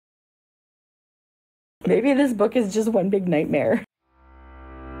Maybe this book is just one big nightmare.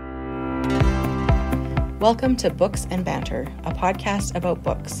 Welcome to Books and Banter, a podcast about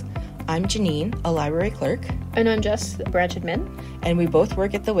books. I'm Janine, a library clerk. And I'm Jess, branch admin. And we both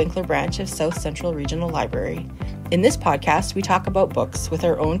work at the Winkler branch of South Central Regional Library. In this podcast, we talk about books with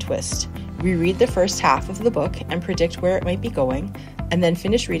our own twist. We read the first half of the book and predict where it might be going, and then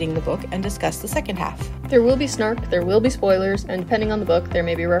finish reading the book and discuss the second half. There will be snark, there will be spoilers, and depending on the book, there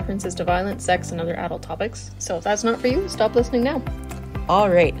may be references to violence, sex, and other adult topics. So if that's not for you, stop listening now. All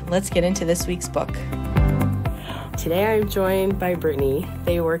right, let's get into this week's book. Today I'm joined by Britany.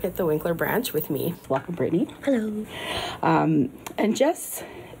 They work at the Winkler branch with me. Welcome, Britany. Hello. And Jess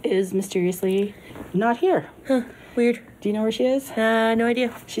is mysteriously not here. Huh, weird. Do you know where she is? No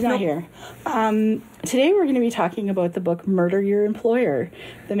idea. She's not here. Today we're going to be talking about the book Murder Your Employer,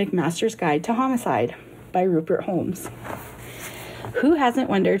 The McMaster's Guide to Homicide by Rupert Holmes. Who hasn't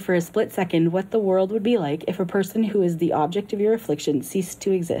wondered for a split second what the world would be like if a person who is the object of your affliction ceased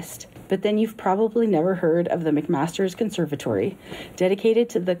to exist? But then you've probably never heard of the McMaster's Conservatory, dedicated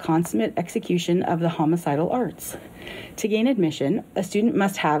to the consummate execution of the homicidal arts. To gain admission, a student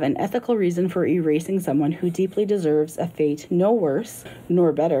must have an ethical reason for erasing someone who deeply deserves a fate no worse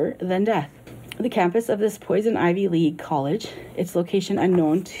nor better than death. The campus of this Poison Ivy League college, its location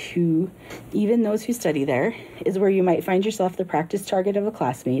unknown to even those who study there, is where you might find yourself the practice target of a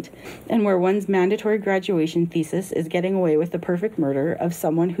classmate, and where one's mandatory graduation thesis is getting away with the perfect murder of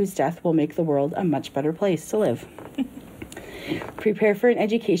someone whose death will make the world a much better place to live. Prepare for an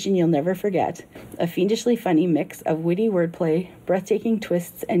education you'll never forget, a fiendishly funny mix of witty wordplay, breathtaking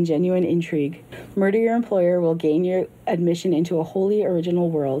twists, and genuine intrigue. Murder Your Employer will gain your admission into a wholly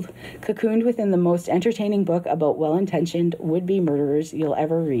original world, cocooned within the most entertaining book about well-intentioned would-be murderers you'll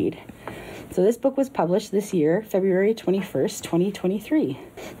ever read. So this book was published this year, February 21st, 2023.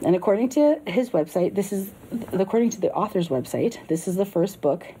 And according to his website, according to the author's website, this is the first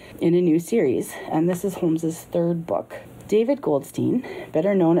book in a new series, and this is Holmes's third book. David Goldstein,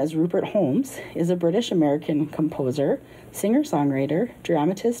 better known as Rupert Holmes, is a British-American composer, singer-songwriter,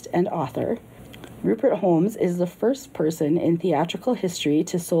 dramatist, and author. Rupert Holmes is the first person in theatrical history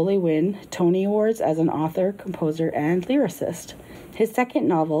to solely win Tony Awards as an author, composer, and lyricist. His second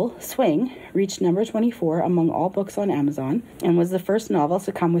novel, Swing, reached number 24 among all books on Amazon and was the first novel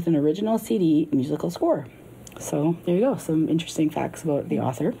to come with an original CD musical score. So there you go, some interesting facts about the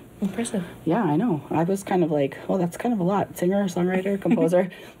author. Impressive. Yeah, I know. I was kind of like, well, that's kind of a lot. Singer, songwriter, composer.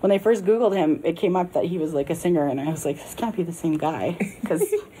 When I first Googled him, it came up that he was like a singer, and I was like, this can't be the same guy, because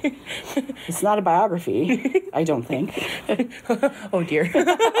it's not a biography, I don't think. Oh, dear.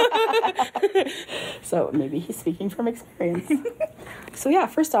 So maybe he's speaking from experience. So yeah,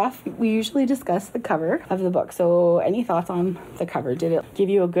 first off, we usually discuss the cover of the book. So any thoughts on the cover? Did it give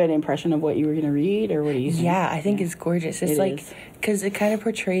you a good impression of what you were going to read, or what do you think? Yeah, I think it's gorgeous. It's because it kind of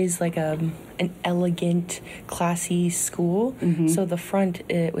portrays like an elegant, classy school. Mm-hmm. So the front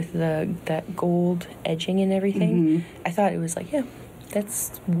with that gold edging and everything, mm-hmm. I thought it was like, yeah,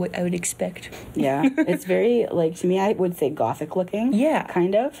 that's what I would expect. Yeah, it's very, like, to me, I would say gothic looking. Yeah.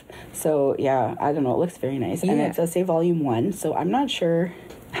 Kind of. So, yeah, I don't know. It looks very nice. Yeah. And it does say volume 1, so I'm not sure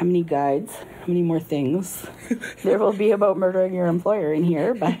how many guides, how many more things there will be about murdering your employer in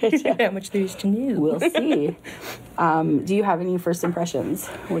here, but how much there is to know. We'll see. Do you have any first impressions?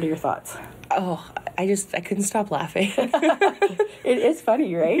 What are your thoughts? Oh, I couldn't stop laughing. It is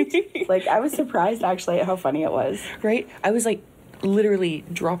funny, right? Like, I was surprised, actually, at how funny it was. Right? I was, like, literally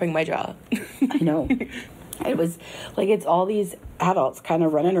dropping my jaw. I know. It was like, it's all these adults kind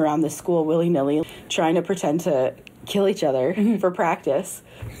of running around the school willy-nilly trying to pretend to kill each other for practice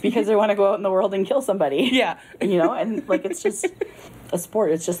because they want to go out in the world and kill somebody. Yeah. You know, and like, it's just a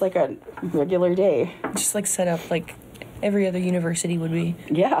sport. It's just like a regular day. Just like set up like every other university would be.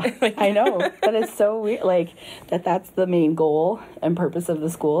 Yeah, I know. But it's so weird, like, that's the main goal and purpose of the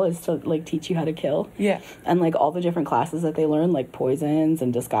school is to, like, teach you how to kill. Yeah. And, like, all the different classes that they learn, like poisons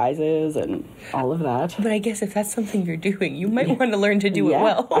and disguises and all of that. But I guess if that's something you're doing, you might want to learn to do it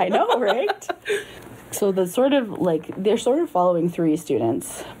well. I know, right? So they're sort of following 3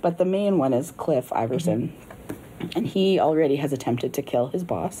 students, but the main one is Cliff Iverson. Mm-hmm. And he already has attempted to kill his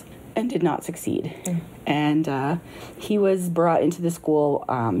boss and did not succeed. And he was brought into the school.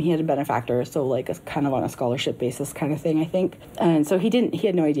 He had a benefactor, so like a kind of on a scholarship basis kind of thing, I think. And so he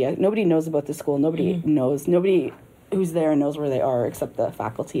had no idea. Nobody knows about the school. Nobody knows. Nobody who's there knows where they are except the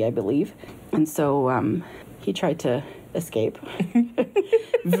faculty, I believe. And so he tried to escape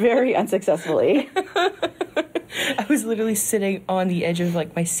very unsuccessfully. I was literally sitting on the edge of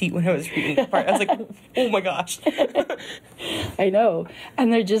like my seat when I was reading the part. I was like, oh my gosh. I know.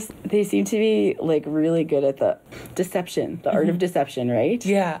 And they seem to be like really good at the deception, the art of deception, right?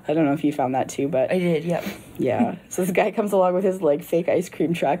 Yeah. I don't know if you found that too, but I did, yeah. Yeah. So this guy comes along with his like fake ice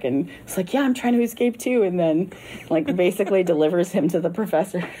cream truck and it's like, yeah, I'm trying to escape too. And then like basically delivers him to the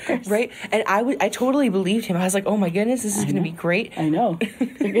professor. Right. And I totally believed him. I was like, oh my goodness, this is going to be great. I know.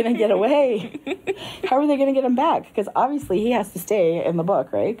 They're going to get away. How are they going to get him back? Because obviously he has to stay in the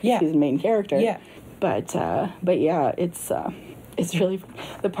book, right? 'Cause he's the main character. Yeah. But yeah, it's really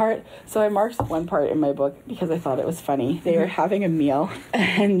the part. So I marked one part in my book because I thought it was funny. They were having a meal,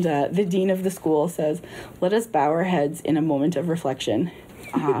 and the dean of the school says, "Let us bow our heads in a moment of reflection."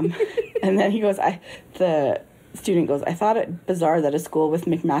 And then he goes, the student goes, "I thought it bizarre that a school with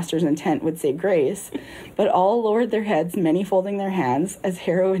McMaster's intent would say grace, but all lowered their heads, many folding their hands, as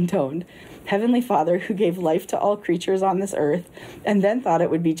Harrow intoned, 'Heavenly Father, who gave life to all creatures on this earth, and then thought it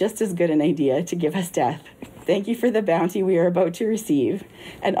would be just as good an idea to give us death. Thank you for the bounty we are about to receive,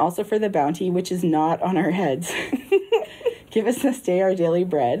 and also for the bounty which is not on our heads. Give us this day our daily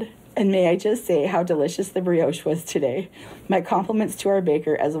bread. And may I just say how delicious the brioche was today. My compliments to our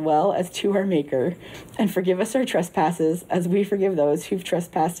baker as well as to our maker. And forgive us our trespasses as we forgive those who've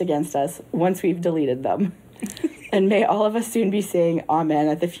trespassed against us once we've deleted them. And may all of us soon be saying amen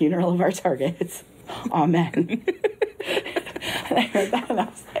at the funeral of our targets. Amen.'" And I heard that and I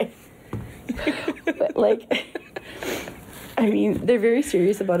was like, but like, I mean, they're very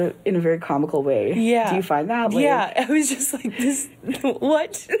serious about it in a very comical way. Yeah. Do you find that? Like, yeah. I was just like, this,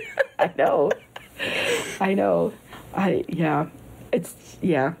 what? I know.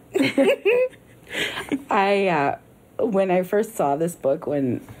 When I first saw this book,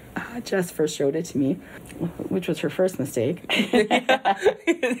 when Jess first showed it to me, which was her first mistake,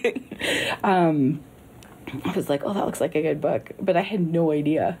 I was like, oh, that looks like a good book. But I had no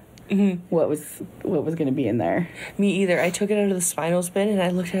idea what was going to be in there. Me either. I took it out of the spinals bin and I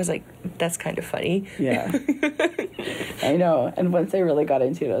looked at it, I was like, that's kind of funny. Yeah. I know. And once I really got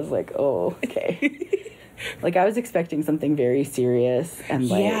into it, I was like, oh, okay. Like, I was expecting something very serious and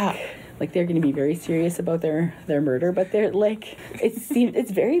like they're going to be very serious about their murder, but they're like,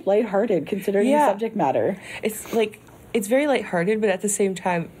 it's very lighthearted considering the subject matter. It's like, it's very lighthearted, but at the same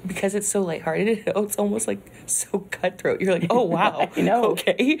time, because it's so lighthearted, it's almost like so cutthroat. You're like, oh wow, I know.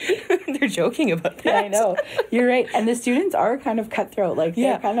 Okay, they're joking about that. Yeah, I know. You're right, and the students are kind of cutthroat. Like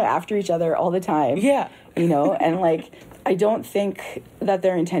they're kind of after each other all the time. Yeah, you know, and like, I don't think that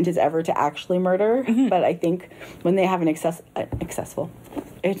their intent is ever to actually murder, but I think when they have an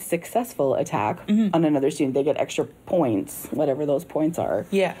successful attack on another student, they get extra points, whatever those points are.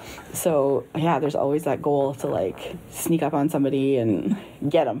 Yeah. So, yeah, there's always that goal to, like, sneak up on somebody and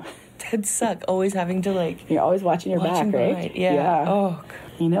get them. That'd suck, always having to, like... You're always watching your back, right? Right. Yeah. Oh,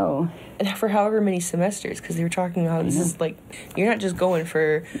 you know. And for however many semesters, because they were talking about this is, like, you're not just going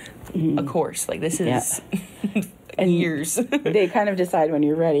for a course. Like, this is... And years. They kind of decide when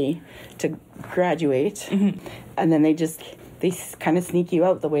you're ready to graduate, and then they kind of sneak you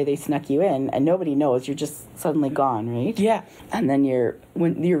out the way they snuck you in, and nobody knows. You're just suddenly gone, right? Yeah. And then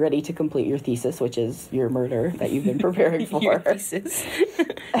when you're ready to complete your thesis, which is your murder that you've been preparing for. Your thesis.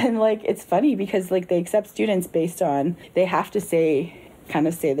 And like, it's funny because like they accept students based on, they have to say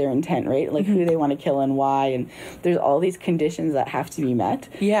their intent, right? Like who they want to kill and why, and there's all these conditions that have to be met.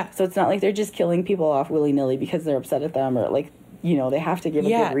 Yeah. So it's not like they're just killing people off willy-nilly because they're upset at them, or like, you know, they have to give a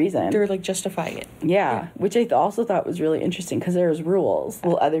good reason. They're like justifying it. Yeah. Which I also thought was really interesting because there's rules.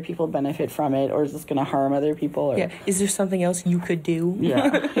 Will other people benefit from it, or is this going to harm other people? Or... Yeah. Is there something else you could do?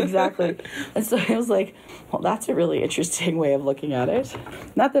 Yeah, exactly. And so I was like, well, that's a really interesting way of looking at it.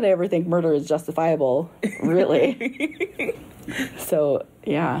 Not that I ever think murder is justifiable, really. So,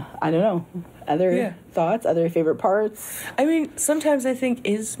 yeah, I don't know. Other thoughts, other favorite parts? I mean, sometimes I think,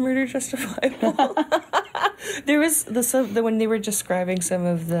 is murder justifiable? There was when they were describing some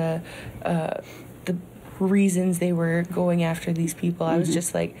of the reasons they were going after these people, I was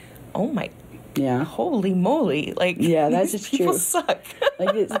just like, oh my, holy moly! Like, that's these just people true. Suck.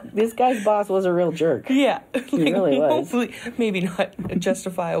 Like this guy's boss was a real jerk. Yeah, he really was. Hopefully, maybe not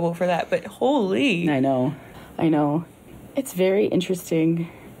justifiable for that, but holy. I know. It's very interesting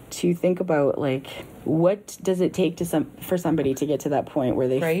to think about, like, what does it take for somebody to get to that point where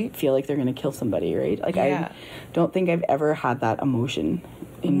they feel like they're going to kill somebody, right? Like, I don't think I've ever had that emotion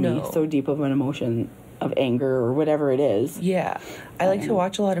in me, so deep of an emotion of anger or whatever it is. Yeah. I like to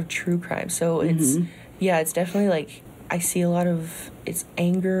watch a lot of true crime, so it's definitely, like, I see a lot of, it's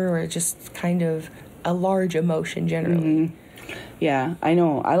anger or just kind of a large emotion generally. Yeah, I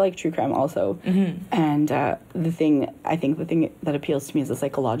know. I like true crime also. And the thing that appeals to me is the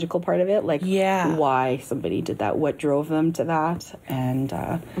psychological part of it. Like, why somebody did that, what drove them to that, and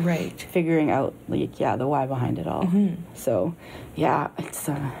figuring out, like, the why behind it all. So, yeah, it's...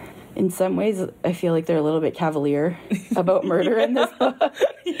 in some ways, I feel like they're a little bit cavalier about murder in this book.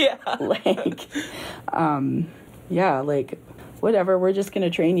 Like, whatever, we're just going to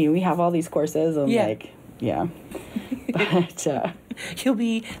train you. We have all these courses. And but you'll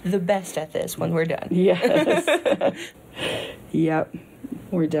be the best at this when we're done. Yes. Yep.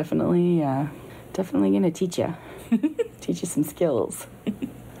 We're definitely going to teach you some skills.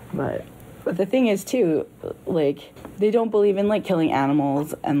 But the thing is, too, like, they don't believe in, like, killing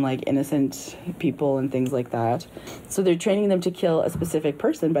animals and, like, innocent people and things like that. So they're training them to kill a specific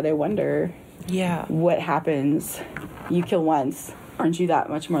person, but I wonder what happens. You kill once. Aren't you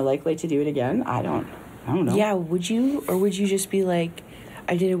that much more likely to do it again? I don't know. Yeah, would you? Or would you just be like,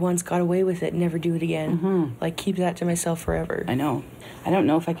 I did it once, got away with it, never do it again? Like, keep that to myself forever. I know. I don't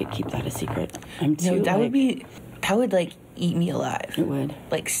know if I could keep that a secret. I'm too, that would, like, eat me alive. It would.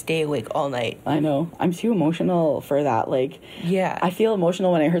 Like, stay awake all night. I know. I'm too emotional for that. Like, yeah. I feel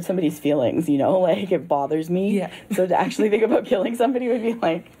emotional when I hurt somebody's feelings, you know? Like, it bothers me. Yeah. So to actually think about killing somebody would be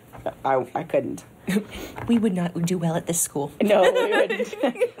like, I couldn't. We would not do well at this school. No, we wouldn't.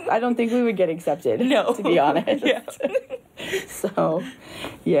 I don't think we would get accepted. No. To be honest. Yeah. So,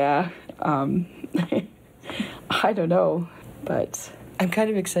 yeah. I don't know, but... I'm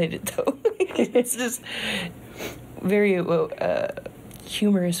kind of excited, though. It's just very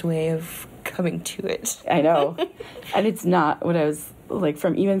humorous way of coming to it. I know. And it's not what I was, like,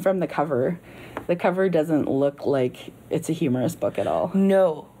 from the cover. The cover doesn't look like it's a humorous book at all.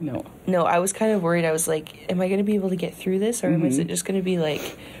 No, I was kind of worried. I was like, am I going to be able to get through this? Or is it just going to be,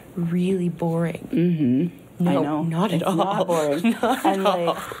 like, really boring? No, I know. Not at all. Not boring. Not at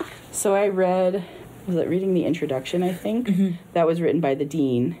all. So I read... Was it reading the introduction, I think? That was written by the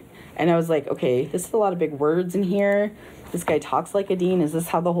dean. And I was like, okay, this is a lot of big words in here. This guy talks like a dean. Is this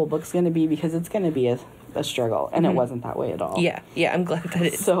how the whole book's going to be? Because it's going to be a struggle. And it wasn't that way at all. Yeah, I'm glad that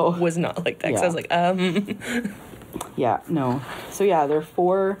it was not like that. Because I was like, Yeah, no. So, yeah, there are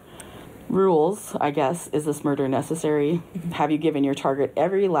 4 rules, I guess. Is this murder necessary? Have you given your target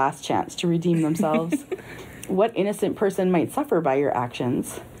every last chance to redeem themselves? What innocent person might suffer by your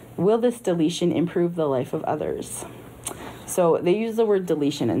actions? Will this deletion improve the life of others? So they use the word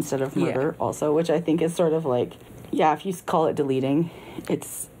deletion instead of murder also, which I think is sort of like, if you call it deleting, it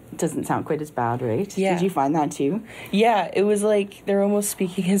doesn't sound quite as bad, right? Yeah. Did you find that too? Yeah, it was like they're almost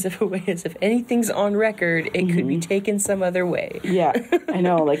speaking as if anything's on record, it could be taken some other way. Yeah, I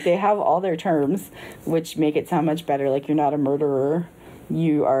know. Like, they have all their terms, which make it sound much better. Like, you're not a murderer,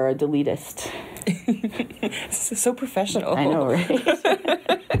 you are a deletist. So professional. I know, right?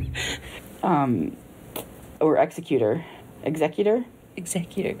 Or executor. Executor,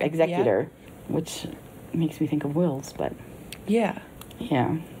 which makes me think of wills, but... Yeah.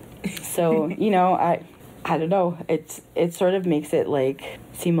 So, I don't know. It sort of makes it, like,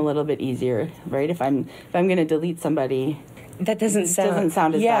 seem a little bit easier, right? If I'm going to delete somebody... That doesn't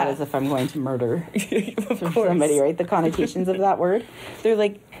sound as bad as if I'm going to murder somebody, right? The connotations of that word. They're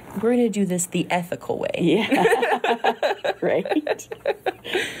like, we're going to do this the ethical way. Yeah. Right?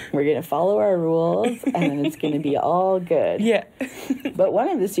 We're going to follow our rules, and then it's going to be all good. Yeah. But one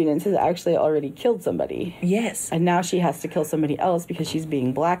of the students has actually already killed somebody. Yes. And now she has to kill somebody else because she's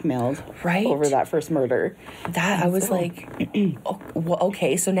being blackmailed over that first murder. I was like,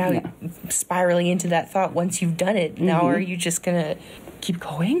 okay, so now spiraling into that thought, once you've done it, now are you just going to keep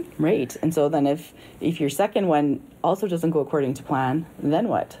going? Right. And so then if your second one also doesn't go according to plan, then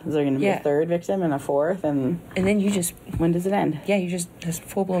what? Is there going to be a third victim and a fourth? And then you just... When does it end? Yeah, you're just a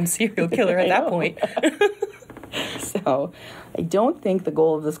full-blown serial killer at that point. So I don't think the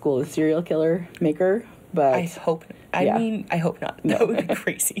goal of the school is serial killer maker, but... I hope not. No. That would be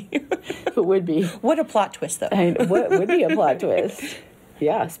crazy. It would be. What a plot twist, though. What would be a plot twist?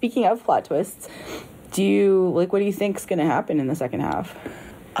 Yeah. Speaking of plot twists, what do you think's going to happen in the second half?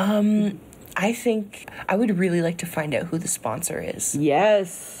 I think I would really like to find out who the sponsor is.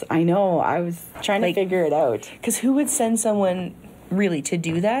 Yes, I know. I was trying to figure it out. Because who would send someone really to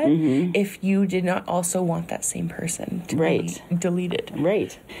do that if you did not also want that same person to be deleted?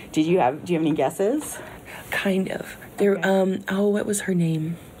 Right. Do you have any guesses? Kind of. There. What was her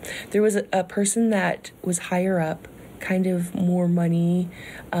name? There was a person that was higher up, kind of more money,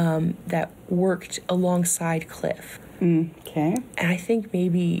 that worked alongside Cliff. Okay. And I think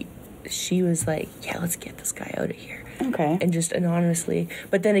maybe she was like, let's get this guy out of here. Okay. And just anonymously.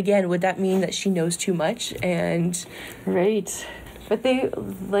 But then again, would that mean that she knows too much? And Right. But they,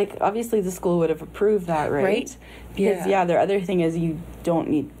 like, obviously the school would have approved that, right? Because, their other thing is you don't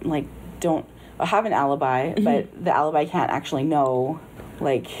need, like, don't have an alibi, but the alibi can't actually know,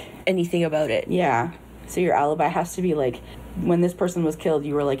 like... anything about it. Yeah. So your alibi has to be, like, when this person was killed,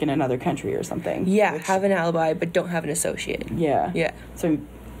 you were, like, in another country or something. Yeah, have an alibi, but don't have an associate. Yeah. Yeah. So I'm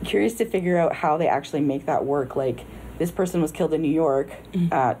curious to figure out how they actually make that work. Like, this person was killed in New York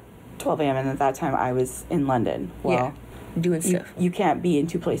at 12 a.m., and at that time I was in London. Well, doing stuff. You can't be in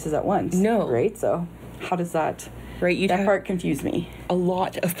two places at once. No. Right? So how does that... Right, that part confused me. A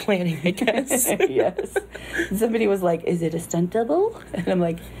lot of planning, I guess. Yes. Somebody was like, "Is it a stunt double?" And I'm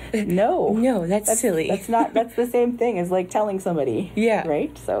like, "No, no, that's silly. That's not. That's the same thing as like telling somebody." Yeah.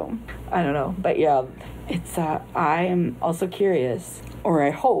 Right. So I don't know, but yeah, it's. I am also curious, or I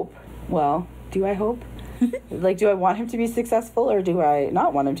hope. Well, do I hope? Like, do I want him to be successful, or do I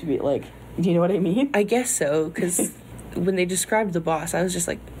not want him to be like? Do you know what I mean? I guess so, because when they described the boss, I was just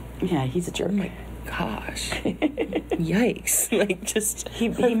like, "Yeah, he's a jerk." Oh my gosh. Yikes. Like, just... He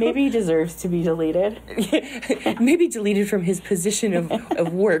maybe deserves to be deleted. Maybe deleted from his position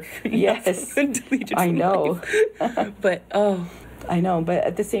of work. Yes. Deleted I from know. But, I know, but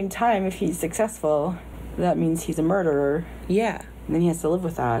at the same time, if he's successful, that means he's a murderer. Yeah. And then he has to live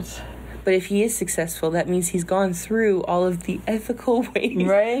with that. But if he is successful, that means he's gone through all of the ethical ways.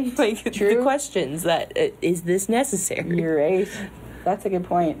 Right. Like, True. the questions that, is this necessary? You're right. That's a good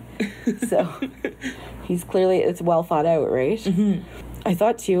point. So, he's clearly, it's well thought out, right? Mm-hmm. I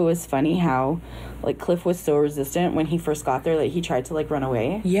thought, too, it was funny how, like, Cliff was so resistant when he first got there, like, he tried to, like, run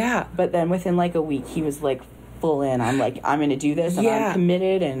away. Yeah. But then within, like, a week, he was, like, full in. I'm like, I'm going to do this, and I'm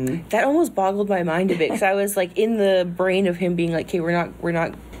committed, and... That almost boggled my mind a bit, because I was, like, in the brain of him being like, okay, we're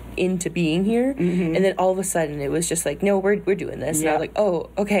not into being here, and then all of a sudden, it was just like, no, we're doing this. And I was like,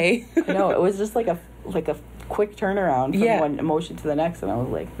 oh, okay. I know, it was just, like a quick turnaround from one emotion to the next, and I was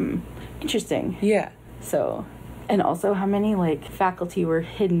like, interesting. Yeah. So, and also how many like faculty were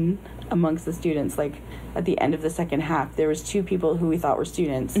hidden amongst the students. Like at the end of the second half, there was 2 people who we thought were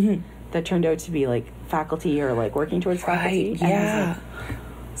students that turned out to be like faculty or like working towards faculty. Yeah.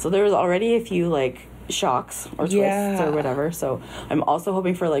 So there was already a few like shocks or twists or whatever. So I'm also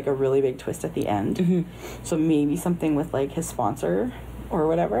hoping for like a really big twist at the end. So maybe something with like his sponsor or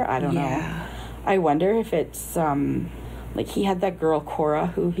whatever. I don't know. I wonder if it's, like, he had that girl, Cora,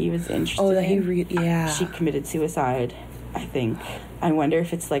 who he was interested in. She committed suicide, I think. I wonder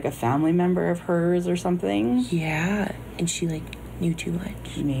if it's, like, a family member of hers or something. Yeah. And she, like, knew too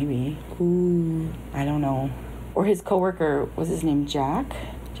much. Maybe. Ooh. I don't know. Or his coworker, was his name Jack?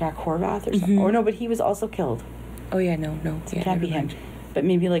 Jack Horvath or something? Or no, but he was also killed. Oh, yeah, no. So it can't be him. But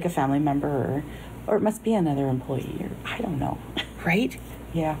maybe, like, a family member or it must be another employee or I don't know. Right?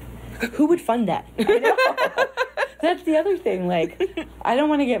 Yeah. Who would fund that? I know. That's the other thing. Like, I don't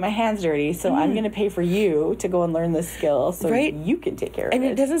want to get my hands dirty, so I'm going to pay for you to go and learn this skill so you can take care of it. And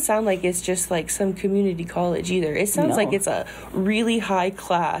it doesn't sound like it's just, like, some community college either. It sounds like it's a really high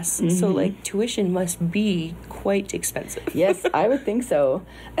class. So, like, tuition must be quite expensive. Yes, I would think so.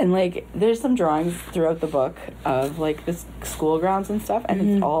 And, like, there's some drawings throughout the book of, like, the school grounds and stuff, and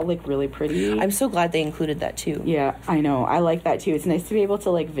it's all, like, really pretty. I'm so glad they included that, too. Yeah, I know. I like that, too. It's nice to be able to,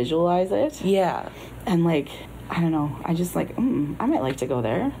 like, visualize it. Yeah. And, like... I don't know. I just like, I might like to go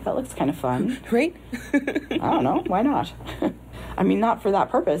there. That looks kind of fun. Right? I don't know. Why not? I mean, not for that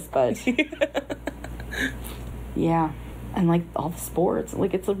purpose, but... Yeah. And, like, all the sports.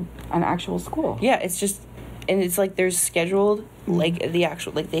 Like, it's an actual school. Yeah, it's just... And it's, like, there's scheduled, like, the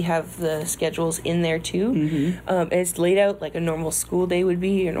actual... Like, they have the schedules in there, too. And it's laid out like a normal school day would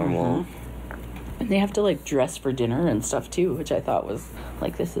be, a normal... And they have to, like, dress for dinner and stuff, too, which I thought was,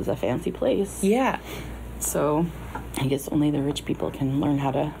 like, this is a fancy place. Yeah. So, I guess only the rich people can learn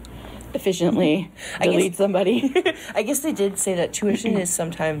how to efficiently delete somebody. I guess they did say that tuition is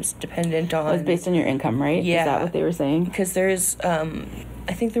sometimes dependent on... It's based on your income, right? Yeah. Is that what they were saying? Because there's,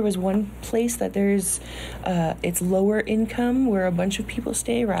 I think there was one place that there's, it's lower income where a bunch of people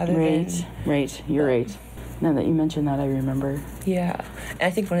stay rather than... Right, you're right. Now that you mention that, I remember. Yeah. And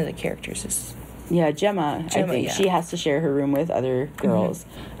I think one of the characters is... Yeah, Gemma, I think. She has to share her room with other girls.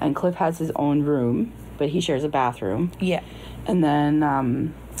 And Cliff has his own room, but he shares a bathroom. Yeah. And then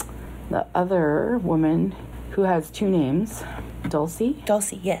the other woman who has 2 names, Dulcie.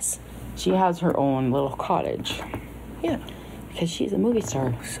 Dulcie, yes. She has her own little cottage. Yeah. Because she's a movie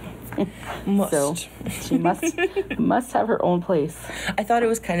star. So she must have her own place. I thought it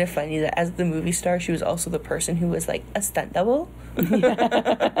was kind of funny that as the movie star, she was also the person who was like a stunt double.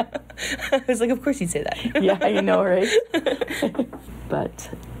 Yeah. I was like, of course you'd say that. Yeah, you know, right? But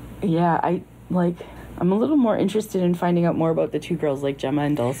yeah, I'm a little more interested in finding out more about the two girls, like Gemma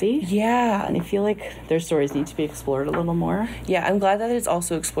and Dulcie. Yeah. And I feel like their stories need to be explored a little more. Yeah, I'm glad that it's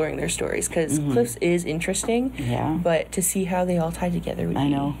also exploring their stories, because Cliff's is interesting. Yeah. But to see how they all tie together would be... I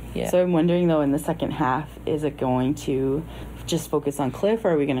know. Yeah. So I'm wondering, though, in the second half, is it going to just focus on Cliff,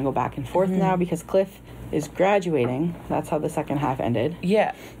 or are we going to go back and forth now? Because Cliff is graduating. That's how the second half ended.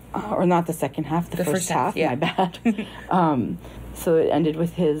 Yeah. Or not the second half, the first half. Yeah. My bad. So it ended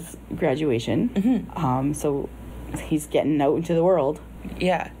with his graduation. So he's getting out into the world.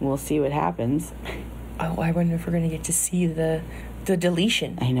 Yeah. We'll see what happens. Oh, I wonder if we're going to get to see the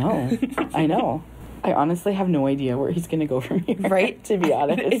deletion. I know. I know. I honestly have no idea where he's going to go from here. Right? To be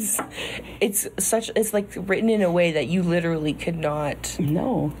honest. It's like written in a way that you literally could not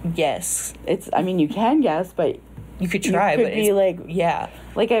guess. I mean, you can guess, but you could try, but be like, yeah.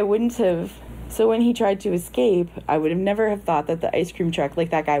 Like I wouldn't have. So when he tried to escape, I would have never have thought that the ice cream truck, like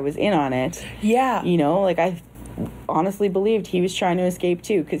that guy was in on it. Yeah. You know, like I honestly believed he was trying to escape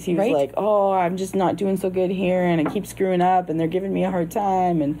too, because he was like, oh, I'm just not doing so good here and I keep screwing up and they're giving me a hard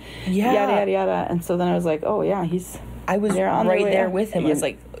time and yada, yada, yada. And so then I was like, oh yeah, I was right there with him. I was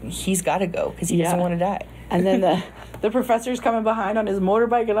like, he's got to go because he doesn't want to die. And then the professor's coming behind on his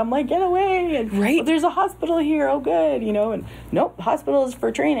motorbike, and I'm like, get away! And there's a hospital here. Oh, good, you know. And nope, hospital is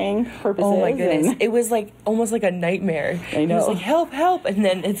for training purposes. Oh my goodness, it was like almost like a nightmare. I know. It was like help, help, and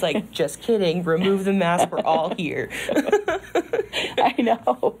then it's like, just kidding. Remove the mask. We're all here. I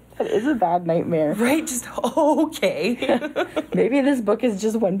know, that is a bad nightmare. Right? Just okay. Maybe this book is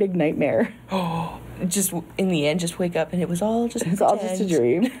just one big nightmare. Just in the end, just wake up and it was all just. It's all just a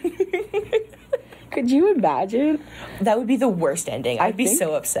dream. Could you imagine? That would be the worst ending. I'd be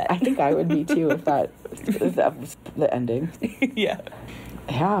so upset. I think I would be too if that was the ending. Yeah.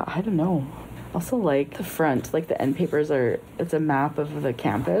 Yeah, I don't know. Also, like the front, like the end papers it's a map of the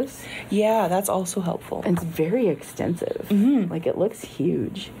campus. Yeah, that's also helpful. And it's very extensive. Like it looks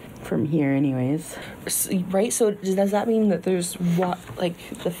huge from here anyways. Right? So does that mean that there's like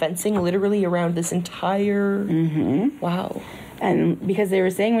the fencing literally around this entire... Wow. And because they were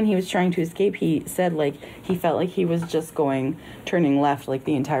saying when he was trying to escape, he said, like, he felt like he was just turning left, like,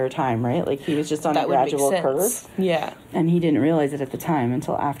 the entire time, right? Like, he was just on a gradual curve. Yeah. And he didn't realize it at the time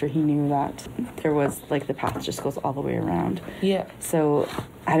until after he knew that there was, like, the path just goes all the way around. Yeah. So,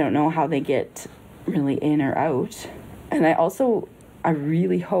 I don't know how they get really in or out. And I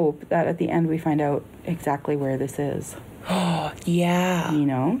really hope that at the end we find out exactly where this is. Oh, yeah. You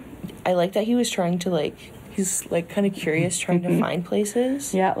know? I like that he was trying to, like... He's, like, kind of curious, trying to find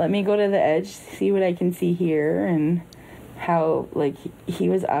places. Yeah, let me go to the edge, see what I can see here, and how, like, he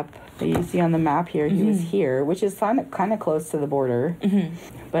was up. You see on the map here, he was here, which is kind of close to the border,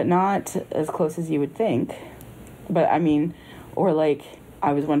 but not as close as you would think. But, I mean, or, like,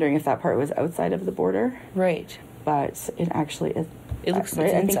 I was wondering if that part was outside of the border. Right. But it actually is. It looks right?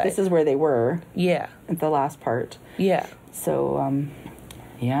 like I think this is where they were. Yeah. At the last part. Yeah. So,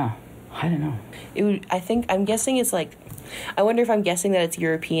 yeah. I don't know. I'm guessing it's like, I wonder if I'm guessing that it's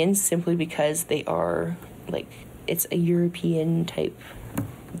European simply because they are, like, it's a European type.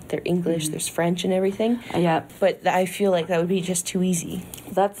 They're English, there's French and everything. Yeah. But I feel like that would be just too easy.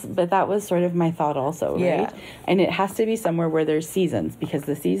 But that was sort of my thought also, right? Yeah. And it has to be somewhere where there's seasons, because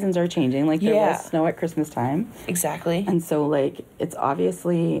the seasons are changing. Like, there was snow at Christmas time. Exactly. And so, like, it's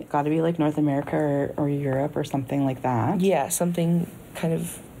obviously got to be, like, North America or Europe or something like that. Yeah, something kind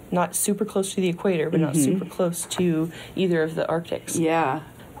of... Not super close to the equator, but not super close to either of the Arctics. Yeah,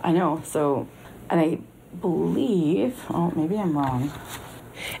 I know. So, and I believe... Oh, maybe I'm wrong.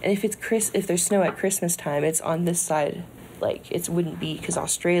 And if there's snow at Christmas time, it's on this side. Like, it wouldn't be... Because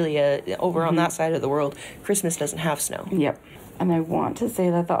Australia, over on that side of the world, Christmas doesn't have snow. Yep. And I want to say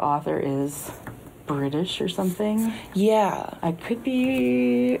that the author is British or something. Yeah. I could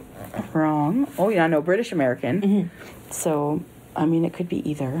be wrong. Oh, yeah, no, British-American. So... I mean, it could be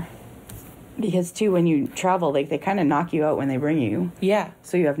either. Because, too, when you travel, like, they kind of knock you out when they bring you. Yeah.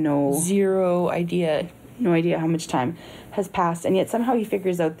 So you have zero idea. No idea how much time has passed. And yet somehow he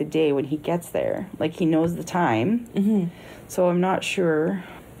figures out the day when he gets there. Like, he knows the time. So I'm not sure.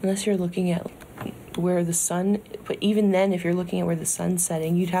 Unless you're looking at where the sun... But even then, if you're looking at where the sun's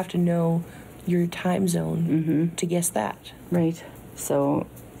setting, you'd have to know your time zone to guess that. Right. So,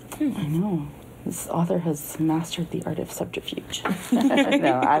 I know. This author has mastered the art of subterfuge.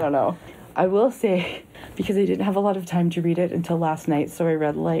 No, I don't know. I will say, because I didn't have a lot of time to read it until last night, so I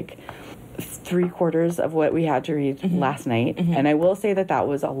read like 3/4 of what we had to read last night. And I will say that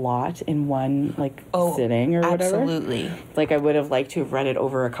was a lot in one sitting or whatever. Absolutely. Like I would have liked to have read it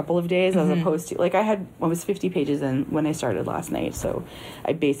over a couple of days as opposed to like I was 50 pages in when I started last night, so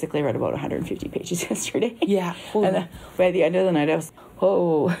I basically read about 150 pages yesterday. Yeah. And then by the end of the night I was,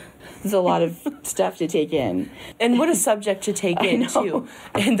 whoa, there's a lot of stuff to take in. And what a subject to take in too.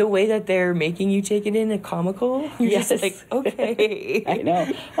 And the way that they're making you take it in, comical. You're just like, okay. I know.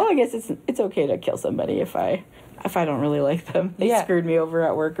 Well, I guess it's okay to kill somebody if I don't really like them. They screwed me over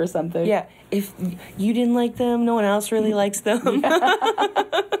at work or something. Yeah. If you didn't like them, no one else really likes them.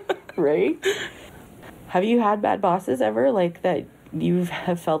 Right? Have you had bad bosses ever, like that you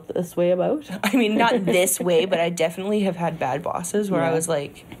have felt this way about? I mean, not this way, but I definitely have had bad bosses where I was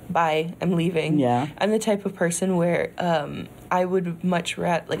like, bye, I'm leaving. Yeah. I'm the type of person where I would much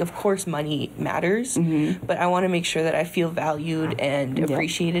rather, like, of course money matters, but I want to make sure that I feel valued and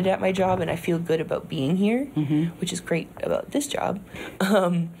appreciated at my job, and I feel good about being here, which is great about this job.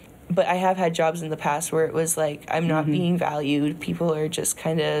 But I have had jobs in the past where it was like, I'm not being valued. People are just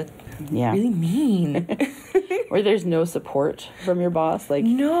kind of really mean. Or there's no support from your boss. Like,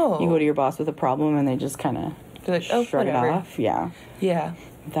 no. You go to your boss with a problem and they just kind of shrug it off. Yeah. Yeah.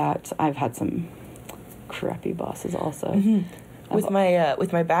 That, I've had some crappy bosses also. With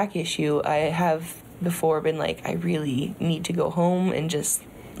my back issue, I have before been like, I really need to go home and just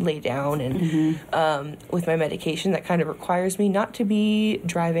lay down, and with my medication that kind of requires me not to be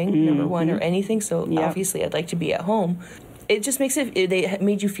driving, number one, or anything, so obviously I'd like to be at home. It just makes they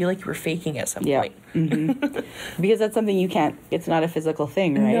made you feel like you were faking at some point. Because that's something you can't, it's not a physical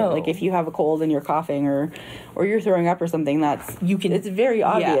thing, right? No. Like if you have a cold and you're coughing or you're throwing up or something, it's very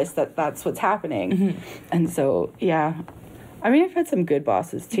obvious that that's what's happening. And so, I mean, I've had some good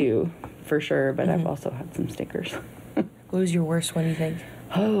bosses too, for sure, but I've also had some stinkers. What was your worst one, you think?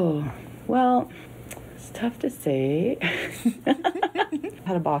 Oh, well, it's tough to say.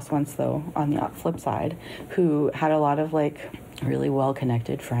 Had a boss once, though, on the flip side, who had a lot of, like, really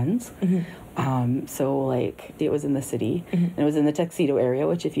well-connected friends. So, like, it was in the city. And it was in the Tuxedo area,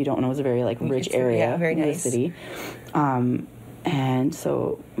 which, if you don't know, is a very, like, rich area very in nice. the city. And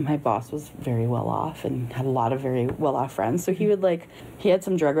so my boss was very well off and had a lot of very well off friends. So he would he had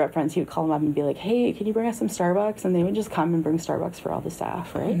some drug rep friends. He would call them up and be like, hey, can you bring us some Starbucks? And they would just come and bring Starbucks for all the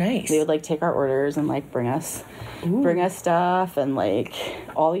staff, right? Nice. They would take our orders and bring us stuff and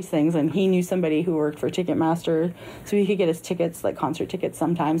all these things. And he knew somebody who worked for Ticketmaster, so he could get us tickets, concert tickets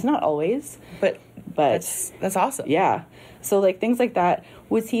sometimes, not always, but that's awesome. Yeah. So things like that.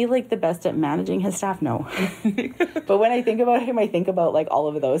 Was he the best at managing his staff? No. But when I think about him, I think about all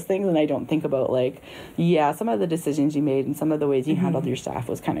of those things, and I don't think about some of the decisions you made and some of the ways you handled your staff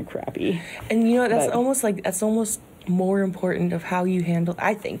was kind of crappy. And that's almost more important of how you handle,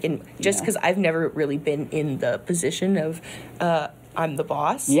 I think, and just because I've never really been in the position of I'm the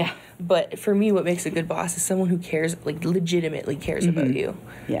boss. Yeah. But for me, what makes a good boss is someone who cares, legitimately cares about you.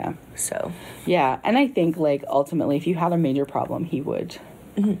 Yeah. So. Yeah, and I think ultimately, if you had a major problem, he would.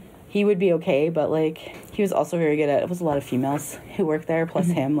 He would be okay, but he was also very good at, it was a lot of females who worked there, plus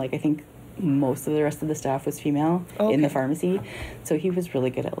him. I think most of the rest of the staff was female in the pharmacy, so he was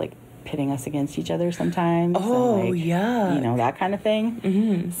really good at pitting us against each other sometimes. And, that kind of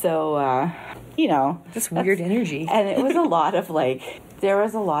thing. So that's weird energy. And it was a lot of there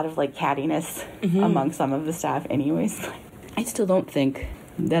was a lot of cattiness among some of the staff anyways. I still don't think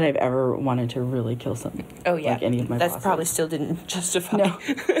that I've ever wanted to really kill someone. Oh, yeah. Any of my bosses. Probably still didn't justify. No.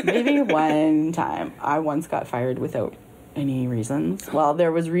 Maybe one time. I once got fired without any reasons. Well,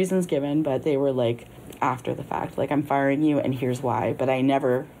 there was reasons given, but they were after the fact. I'm firing you and here's why. But I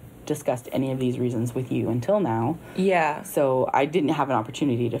never discussed any of these reasons with you until now. Yeah. So I didn't have an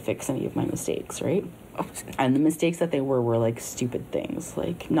opportunity to fix any of my mistakes, right? And the mistakes that they were stupid things.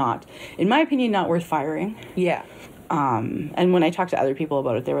 Not, in my opinion, not worth firing. Yeah. And when I talked to other people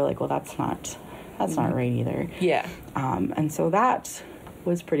about it, they were well, that's not right either. Yeah. And so that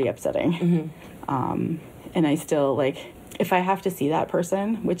was pretty upsetting. And I still, if I have to see that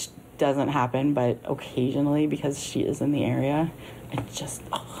person, which doesn't happen, but occasionally because she is in the area, it just,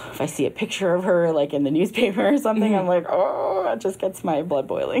 if I see a picture of her, in the newspaper or something, I'm it just gets my blood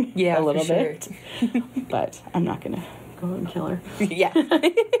boiling a little bit. But I'm not going to go and kill her. Yeah.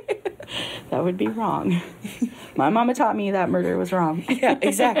 That would be wrong. My mama taught me that murder was wrong. Yeah,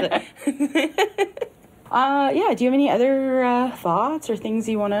 exactly. Do you have any other thoughts or things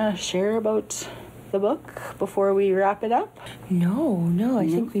you want to share about the book before we wrap it up? No, I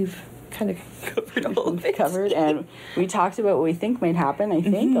think kind of covered all of it. Covered, and we talked about what we think might happen, I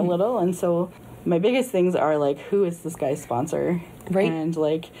think, a little. And so my biggest things are, like, who is this guy's sponsor? Right. And,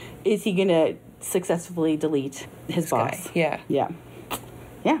 like, is he going to successfully delete his boss? Guy. Yeah. Yeah.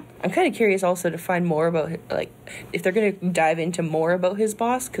 Yeah. I'm kind of curious also to find more about, like, if they're going to dive into more about his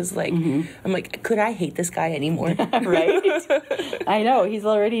boss, because, like, I'm like, could I hate this guy anymore? Right? I know. He's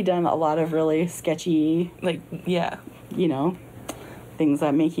already done a lot of really sketchy, Like, yeah. you know, things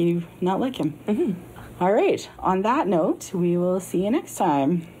that make you not like him. All right. On that note, we will see you next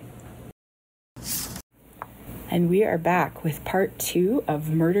time. And we are back with part 2 of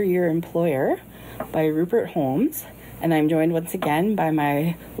Murder Your Employer by Rupert Holmes. And I'm joined once again by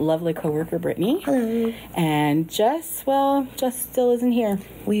my lovely coworker, Britany. Hello. And Jess, well, Jess still isn't here.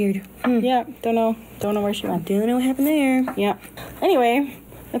 Weird. Yeah, don't know where she went. Don't know what happened there. Yeah. Anyway,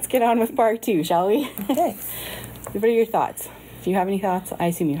 let's get on with part 2, shall we? Okay. What are your thoughts? Do you have any thoughts? I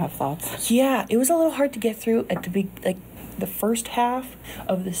assume you have thoughts. Yeah, it was a little hard to get through at the the first half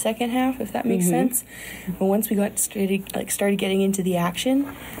of the second half, if that makes sense. But once we got started getting into the action,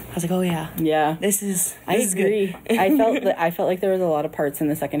 I was like, oh yeah, this is agree. Good. I felt like there was a lot of parts in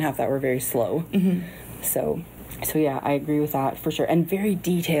the second half that were very slow. So yeah, I agree with that for sure, and very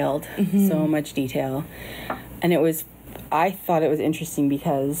detailed. So much detail, and I thought it was interesting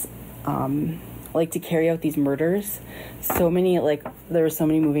because like, to carry out these murders, there were so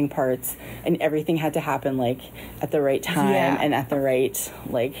many moving parts, and everything had to happen, like, at the right time and at the right,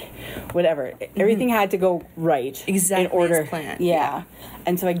 like, whatever. Everything had to go right. Exactly in order. As planned. Yeah.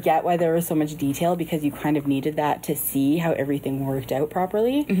 And so I get why there was so much detail, because you kind of needed that to see how everything worked out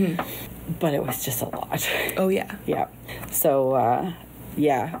properly. But it was just a lot. Oh, yeah. Yeah. So,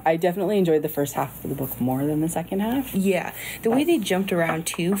 yeah, I definitely enjoyed the first half of the book more than the second half. Yeah, the way they jumped around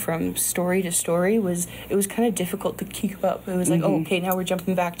too from story to story was kind of difficult to keep up. It was like, oh, okay, now we're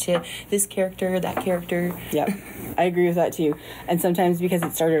jumping back to this character, that character. Yeah, I agree with that too. And sometimes because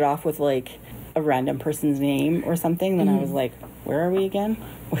it started off with, like, a random person's name or something, then I was like, where are we again?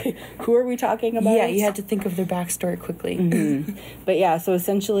 Who are we talking about? Yeah, you had to think of their backstory quickly. But yeah, so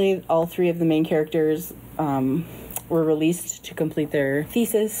essentially all 3 of the main characters were released to complete their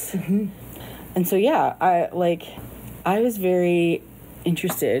thesis. And so yeah, I was very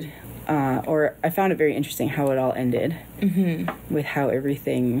interested, or I found it very interesting how it all ended, with how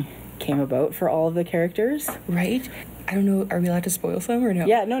everything came about for all of the characters. Right? I don't know, are we allowed to spoil some or no?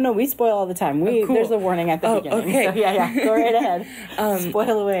 Yeah, no, we spoil all the time. Cool. There's a warning at the beginning. Okay. So yeah, go right ahead.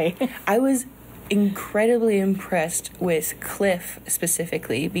 Spoil away. I was incredibly impressed with Cliff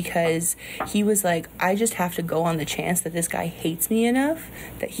specifically, because he was like, I just have to go on the chance that this guy hates me enough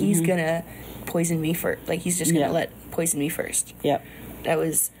that he's gonna poison me first. Like, he's just gonna poison me first. Yep. That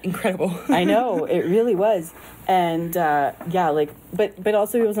was incredible. I know, it really was. And but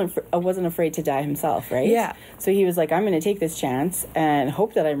also he wasn't afraid to die himself, right? Yeah. So he was like, I'm going to take this chance and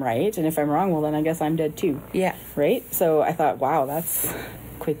hope that I'm right, and if I'm wrong, well, then I guess I'm dead too. Yeah. Right? So I thought, wow, that's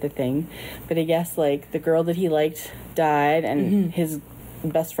quite the thing. But I guess, like, the girl that he liked died, and his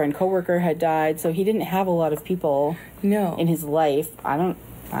best friend coworker had died, so he didn't have a lot of people in his life. I don't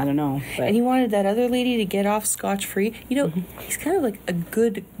know. But. And he wanted that other lady to get off scotch-free. You know, he's kind of like a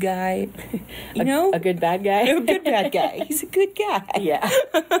good guy, you know? A good bad guy? A good bad guy. He's a good guy. Yeah.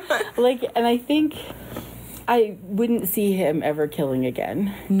 And I think I wouldn't see him ever killing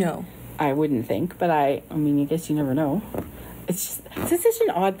again. No. I wouldn't think, but I mean, I guess you never know. It's such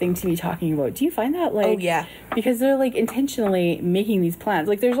an odd thing to be talking about. Do you find that, like... Oh, yeah. Because they're, like, intentionally making these plans.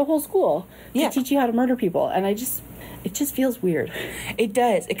 Like, there's a whole school to teach you how to murder people, and it just feels weird. It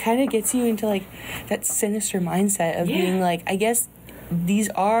does. It kind of gets you into, like, that sinister mindset of being like, I guess these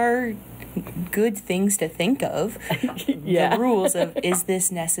are good things to think of. The rules of, is this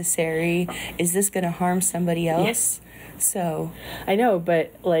necessary? Is this going to harm somebody else? So... I know,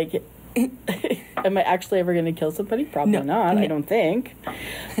 but, like... Am I actually ever going to kill somebody? Probably not. No. I don't think.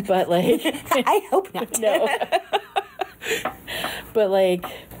 But, like... I hope not. No. But, like...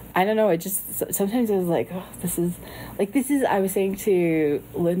 I don't know, it just, sometimes it was like, oh, this is, I was saying to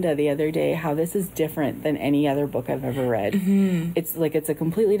Linda the other day how this is different than any other book I've ever read. It's like, it's a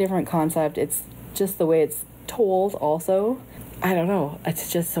completely different concept. It's just the way it's told also. I don't know, it's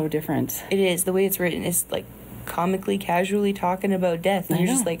just so different. It is. The way it's written is, like, comically, casually talking about death. And you're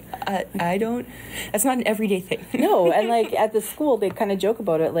just like, I don't... That's not an everyday thing. No, and, like, at the school, they kind of joke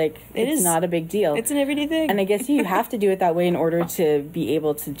about it, like, it's not a big deal. It's an everyday thing. And I guess you have to do it that way in order to be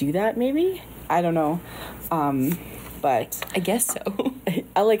able to do that, maybe? I don't know. But... I guess so.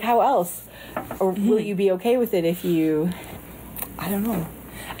 Like, how else? Or will you be okay with it if you... I don't know.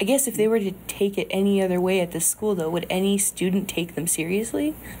 I guess if they were to take it any other way at the school, though, would any student take them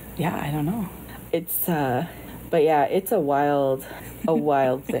seriously? yeah, I don't know. It's but yeah, it's a wild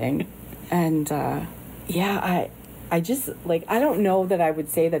thing. And yeah, I just, like, I don't know that I would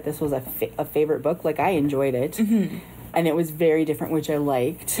say that this was a favorite book. Like, I enjoyed it. Mm-hmm. And it was very different, which I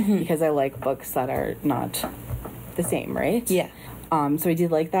liked, mm-hmm. because I like books that are not the same, right? Yeah. So I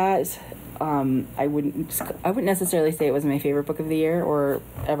did like that. I wouldn't necessarily say it was my favorite book of the year or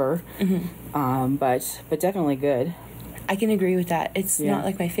ever. Mm-hmm. But definitely good. I can agree with that. It's not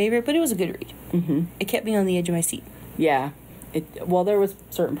like my favorite, but it was a good read. Mm-hmm. It kept me on the edge of my seat. Yeah. Well, there was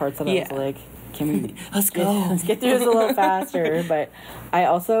certain parts that I was like, can we let's get through this a little faster? But I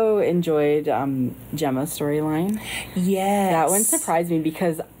also enjoyed Gemma's storyline. Yes. That one surprised me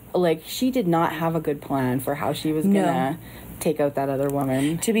because, like, she did not have a good plan for how she was gonna take out that other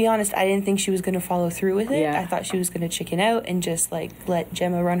woman. To be honest, I didn't think she was gonna follow through with it. Yeah. I thought she was gonna chicken out and just, like, let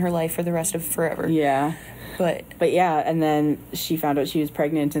Gemma run her life for the rest of forever. Yeah. But yeah, and then she found out she was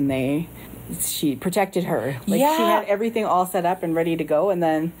pregnant, and she protected her. Like, she had everything all set up and ready to go, and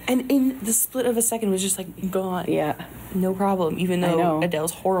then... And in the split of a second was just, like, gone. Yeah. No problem, even though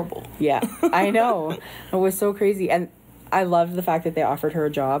Adele's horrible. Yeah, I know. It was so crazy. And I loved the fact that they offered her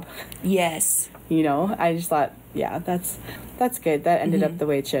a job. Yes. You know, I just thought, yeah, that's good. That ended up the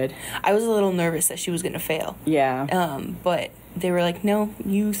way it should. I was a little nervous that she was going to fail. Yeah. But they were like, no,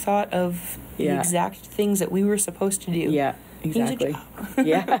 you thought of the exact things that we were supposed to do. Yeah, exactly.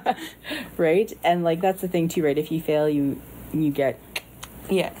 Yeah, right? And, like, that's the thing, too, right? If you fail, you get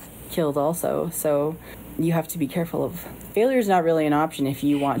killed also. So you have to be careful of... Failure is not really an option if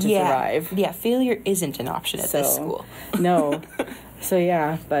you want to survive. Yeah, failure isn't an option at this school. No. So,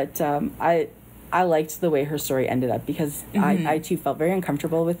 yeah, but I liked the way her story ended up because I too felt very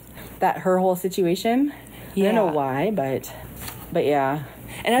uncomfortable with her whole situation. Yeah. I don't know why, but yeah.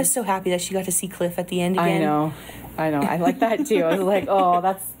 And I was so happy that she got to see Cliff at the end again. I know. I like that too. I was like, oh,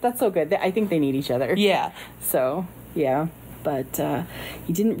 that's so good. I think they need each other. Yeah. So, yeah. But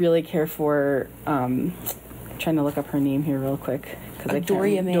you didn't really care for... trying to look up her name here real quick.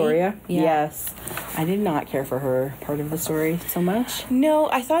 Doria May? Doria? Yeah. Yes. I did not care for her part of the story so much. No,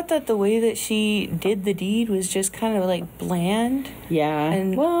 I thought that the way that she did the deed was just kind of, like, bland. Yeah.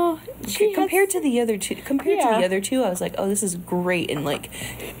 And well, compared to the other two, I was like, oh, this is great. And, like,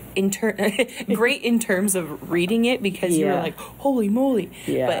 great in terms of reading it because you were like, holy moly.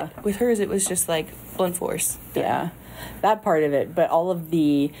 Yeah. But with hers, it was just like blunt force. Yeah. That part of it, but all of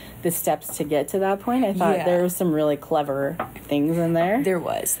the steps to get to that point, I thought there was some really clever things in there. There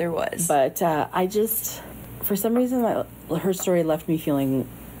was. But I just, for some reason, her story left me feeling,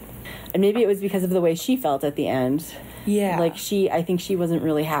 and maybe it was because of the way she felt at the end. Yeah. Like, I think she wasn't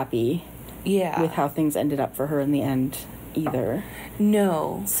really happy. Yeah. With how things ended up for her in the end either.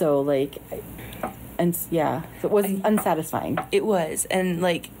 No. So, like, and yeah, it was unsatisfying. It was. And,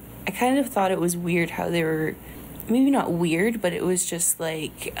 like, I kind of thought it was weird how they were... Maybe not weird, but it was just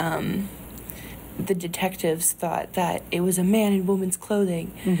like the detectives thought that it was a man in woman's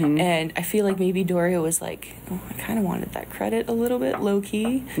clothing. Mm-hmm. And I feel like maybe Doria was like, oh, I kind of wanted that credit a little bit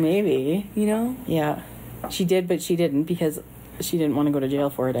low-key. Maybe. You know? Yeah. She did, but she didn't because she didn't want to go to jail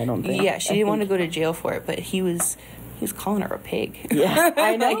for it, I don't think. Yeah, she didn't want to go to jail for it, but he was calling her a pig. Yeah,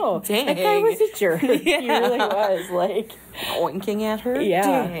 I know. Like, dang. That guy was a jerk. Yeah. He really was. Like, oinking at her?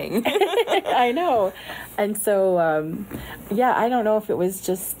 Yeah. Dang. I know. And so, I don't know if it was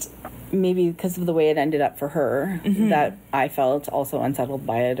just maybe because of the way it ended up for her that I felt also unsettled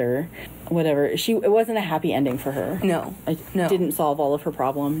by it or whatever. It wasn't a happy ending for her. No. It didn't solve all of her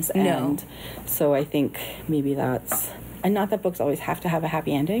problems. And so I think maybe that's... And not that books always have to have a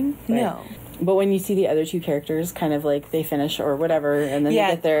happy ending. But when you see the other two characters kind of like they finish or whatever and then they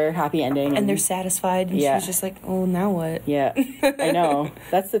get their happy ending. And they're satisfied. And she's just like, oh, now what? Yeah, I know.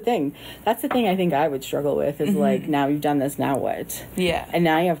 That's the thing. That's the thing I think I would struggle with is like, now you've done this, now what? Yeah. And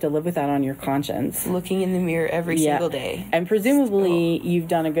now you have to live with that on your conscience. Looking in the mirror every single day. And presumably you've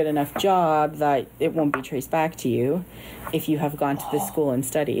done a good enough job that it won't be traced back to you if you have gone to this school and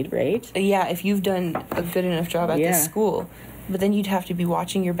studied, right? Yeah, if you've done a good enough job at this school. But then you'd have to be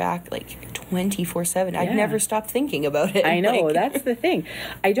watching your back like 24/7. I'd never stop thinking about it. I know, that's the thing.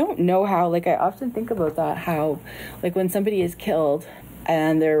 I don't know how, like, I often think about that, how, like, when somebody is killed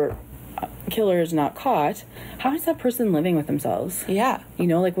and their killer is not caught, how is that person living with themselves? Yeah. You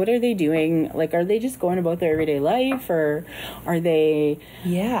know, like, what are they doing? Like, are they just going about their everyday life, or are they...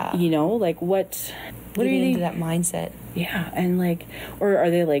 Yeah. You know, like, what are they... into that mindset. Yeah, and, like, or are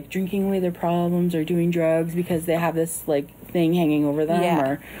they, like, drinking away their problems or doing drugs because they have this, like, thing hanging over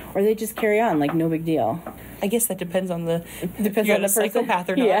them, or they just carry on like no big deal. I guess that depends on the person. Psychopath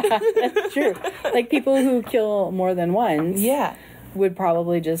or not. Yeah, that's true. Like people who kill more than once. Yeah. would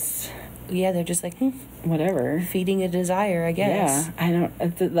probably just... Yeah, they're just like, whatever. Feeding a desire, I guess. Yeah, I don't...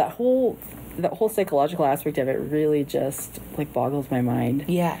 That whole psychological aspect of it really just, like, boggles my mind.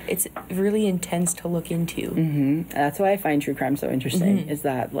 Yeah, it's really intense to look into. Mm-hmm. That's why I find true crime so interesting, is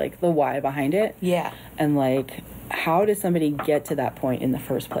that, like, the why behind it. Yeah. And, like, how does somebody get to that point in the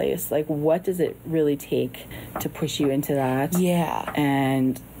first place? Like, what does it really take to push you into that? Yeah.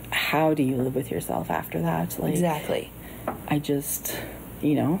 And how do you live with yourself after that? Like, exactly. I just...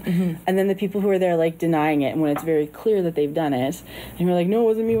 and then the people who are there, like, denying it, and when it's very clear that they've done it, and you're like, no,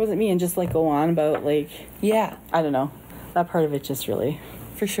 it wasn't me, and just, like, go on about, like... Yeah. I don't know. That part of it just really...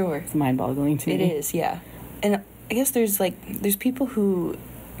 For sure. It's mind-boggling to me. It is, yeah. And I guess there's people who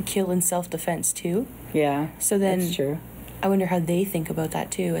kill in self-defense, too. Yeah, so then that's true. I wonder how they think about that,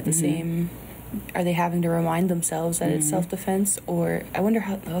 too, at the same... Are they having to remind themselves that it's self-defense, or... I wonder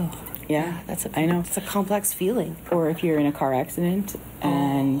how... Yeah, I know. It's a complex feeling. Or if you're in a car accident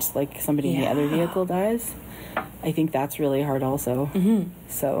and, like, somebody in the other vehicle dies, I think that's really hard also.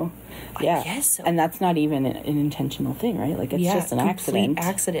 So, yeah. I guess so. And that's not even an intentional thing, right? Like, it's just an accident.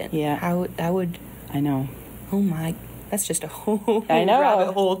 Accident. Yeah. How that would... I know. Oh, my... That's just a whole I know.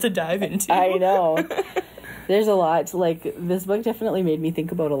 rabbit hole to dive into. I know. There's a lot. Like, this book definitely made me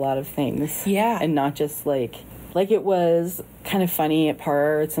think about a lot of things. Yeah. And not just, like, it was kind of funny at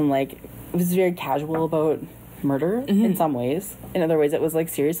parts, and, like, it was very casual about murder in some ways. In other ways, it was, like,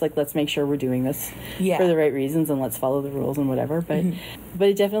 serious, like, let's make sure we're doing this for the right reasons, and let's follow the rules and whatever. But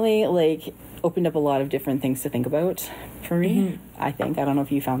it definitely, like, opened up a lot of different things to think about for me, I think. I don't know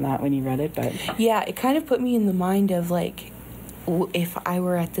if you found that when you read it, but... Yeah, it kind of put me in the mind of, like, if I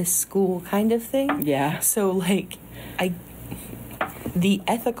were at this school kind of thing. Yeah. So, like, the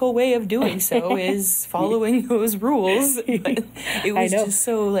ethical way of doing so is following those rules. But it was just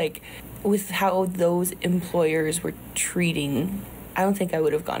so, like, with how those employers were treating... I don't think I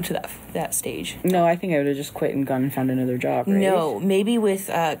would have gone to that stage. No, I think I would have just quit and gone and found another job, right? No, maybe with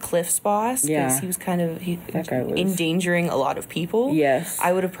Cliff's boss, because he was that guy was endangering a lot of people. Yes.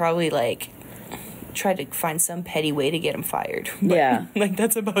 I would have probably, like, tried to find some petty way to get him fired. But, like,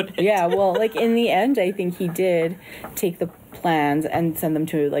 that's about it. Yeah, well, like, in the end, I think he did take the plans and send them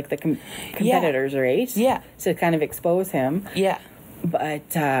to, like, the competitors, right? Yeah. To kind of expose him. Yeah.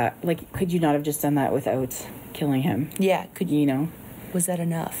 But, like, could you not have just done that without killing him? Yeah. You know? Was that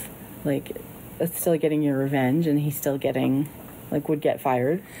enough? Like, that's still getting your revenge, and he's still getting... like, would get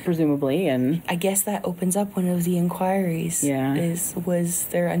fired, presumably, and... I guess that opens up one of the inquiries. Yeah. Was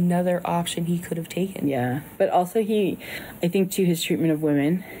there another option he could have taken? Yeah. But also I think, too, his treatment of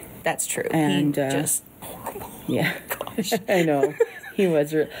women... That's true. And, he just... Yeah. Gosh. I know. He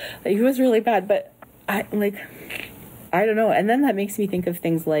was really bad, but I don't know. And then that makes me think of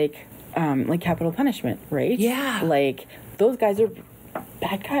things like capital punishment, right? Yeah. Like, those guys are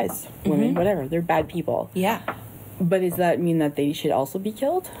bad guys, women, whatever. They're bad people. Yeah. But does that mean that they should also be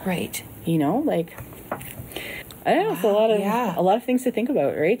killed? Right. You know, like, I don't know. It's a lot of things to think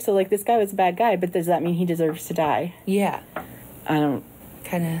about, right? So, like, this guy was a bad guy, but does that mean he deserves to die? Yeah. I don't...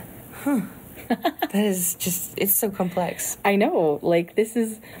 Kind of... That is just... It's so complex. I know. Like, this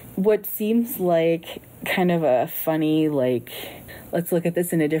is what seems like kind of a funny, like, let's look at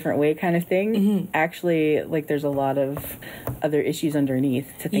this in a different way kind of thing. Actually, like, there's a lot of other issues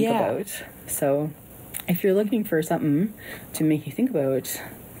underneath to think about. So... if you're looking for something to make you think about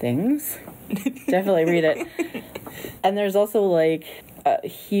things, definitely read it. And there's also, like, a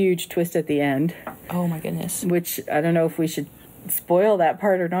huge twist at the end. Oh, my goodness. Which, I don't know if we should spoil that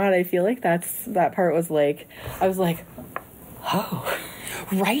part or not. I feel like that part was, like... I was like, oh.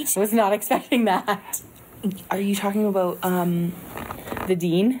 Right? I was not expecting that. Are you talking about, the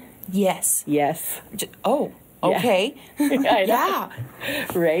dean? Yes. Yes. Oh. Okay. Yeah.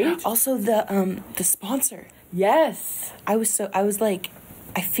 Right? Also the sponsor. Yes. I was like,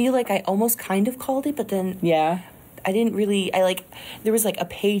 I feel like I almost kind of called it, but then I didn't really, there was like a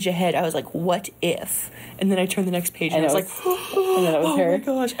page ahead. I was like, what if? And then I turned the next page and I was like, and then it was her. Oh my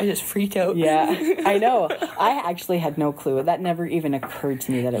gosh. I just freaked out. Yeah. I know. I actually had no clue. That never even occurred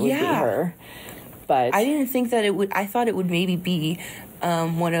to me that it would be her. But I didn't think that it would, I thought it would maybe be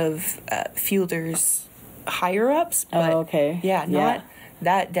one of Fielder's higher-ups, but okay. Yeah,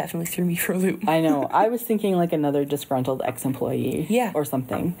 that definitely threw me for a loop. I know. I was thinking like another disgruntled ex-employee or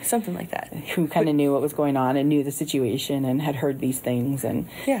something like that, who kind of knew what was going on and knew the situation and had heard these things, and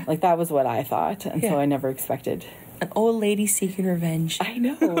like that was what I thought, and so I never expected an old lady seeking revenge. I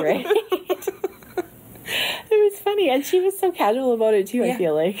know, right? It was funny, and she was so casual about it too. I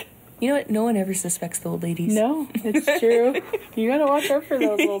feel like, you know what? No one ever suspects the old ladies. No, it's true. You gotta watch out for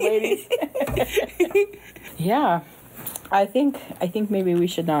those old ladies. Yeah. I think maybe we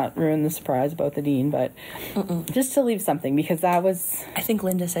should not ruin the surprise about the dean, but just to leave something, because that was... I think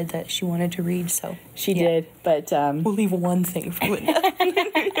Linda said that she wanted to read, so... She did, but... we'll leave one thing for Linda.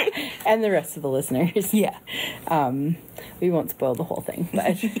 And the rest of the listeners. Yeah. We won't spoil the whole thing,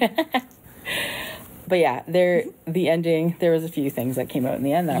 but... But yeah, the ending, there was a few things that came out in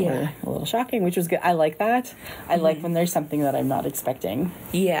the end that were a little shocking, which was good. I like that. I like when there's something that I'm not expecting.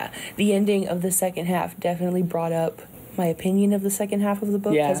 Yeah, the ending of the second half definitely brought up my opinion of the second half of the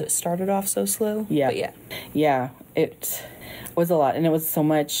book, because it started off so slow. Yeah. But yeah, it was a lot, and it was so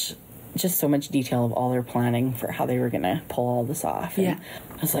much detail of all their planning for how they were going to pull all this off. And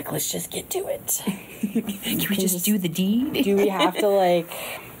I was like, let's just get to it. Can we just do the deed? Do we have to, like...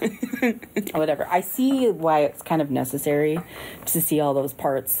 whatever. I see why it's kind of necessary to see all those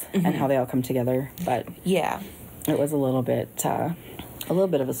parts and how they all come together, but yeah, it was a little bit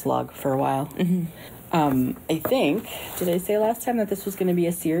of a slog for a while. I think, did I say last time that this was going to be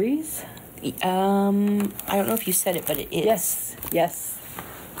a series? I don't know if you said it, but it is. Yes.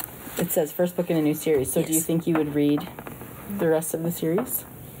 It says first book in a new series. So do you think you would read the rest of the series?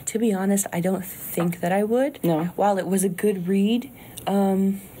 To be honest, I don't think that I would. No. While it was a good read,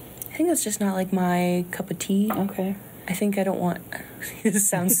 I think that's just not like my cup of tea. Okay. I think I don't want... This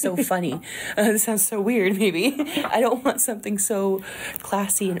sounds so funny. This sounds so weird, maybe. I don't want something so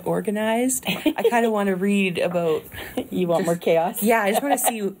classy and organized. I kind of want to read about... You want more chaos? Yeah, I just want to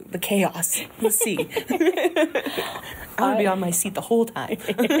see the chaos. Let's see. I want to be on my seat the whole time.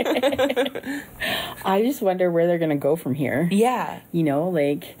 I just wonder where they're going to go from here. Yeah. You know,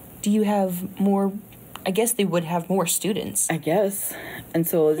 like... Do you have more... I guess they would have more students. I guess. And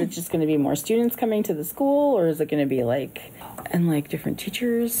so is it just going to be more students coming to the school, or is it going to be like different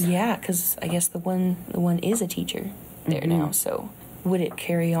teachers? Yeah, because I guess the one is a teacher there now. So would it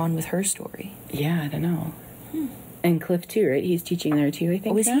carry on with her story? Yeah, I don't know. And Cliff too, right? He's teaching there too, I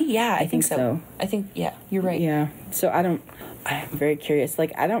think. Oh, is he? Yeah, I think so. I think, you're right. Yeah. So I'm very curious.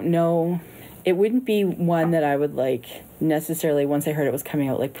 Like, I don't know. It wouldn't be one that I would like necessarily, once I heard it was coming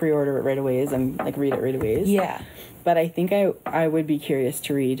out, like pre-order it right away and like read it right away. Yeah. But I think I would be curious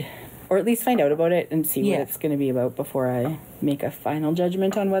to read, or at least find out about it and see what it's going to be about before I make a final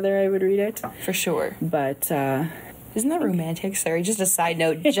judgment on whether I would read it. For sure. But isn't that romantic? Sorry, just a side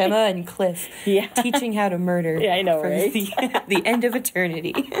note. Gemma and Cliff teaching how to murder. Yeah, I know, right? The end of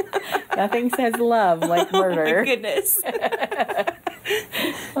eternity. Nothing says love like murder. Oh my goodness.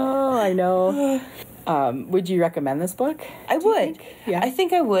 Oh, I know. Would you recommend this book? I would. Yeah. I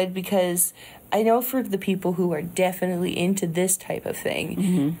think I would, because I know for the people who are definitely into this type of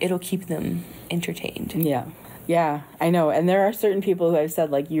thing, it'll keep them entertained. Yeah. Yeah, I know. And there are certain people who have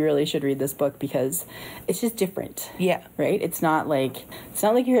said, like, you really should read this book because it's just different. Yeah. Right? It's not like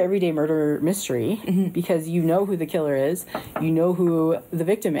your everyday murder mystery, because you know who the killer is. You know who the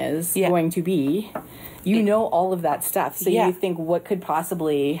victim is going to be. You know all of that stuff. So you think, what could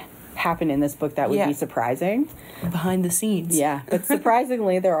possibly happen in this book that would be surprising? Behind the scenes. Yeah. But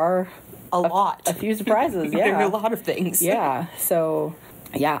surprisingly, there are a few surprises. There are a lot of things. Yeah. So,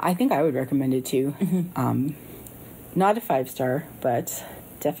 yeah, I think I would recommend it too. Not a 5-star, but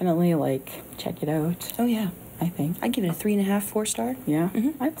definitely, like, check it out. Oh, yeah. I think. I'd give it a 3.5, 4-star. Yeah,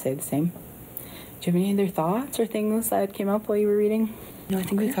 I'd say the same. Do you have any other thoughts or things that came up while you were reading? No, I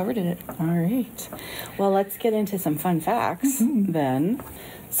think we covered it. All right. Well, let's get into some fun facts then.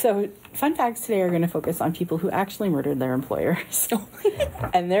 So, fun facts today are going to focus on people who actually murdered their employers.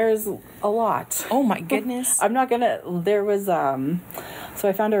 And there's a lot. Oh, my goodness. I'm not going to... There was... So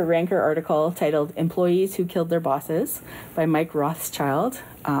I found a Ranker article titled Employees Who Killed Their Bosses by Mike Rothschild.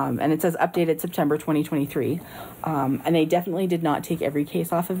 And it says updated September 2023. And they definitely did not take every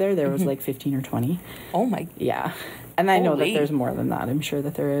case off of there. There was like 15 or 20. Oh, my... Yeah. And I know that there's more than that. I'm sure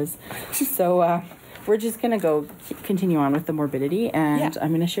that there is. So... we're just going to continue on with the morbidity, and I'm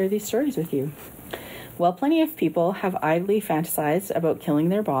going to share these stories with you. While plenty of people have idly fantasized about killing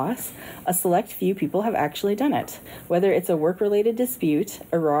their boss, a select few people have actually done it. Whether it's a work-related dispute,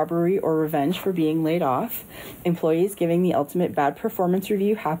 a robbery, or revenge for being laid off, employees giving the ultimate bad performance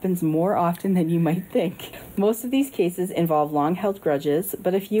review happens more often than you might think. Most of these cases involve long-held grudges,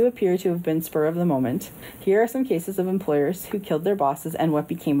 but a few appear to have been spur of the moment. Here are some cases of employers who killed their bosses and what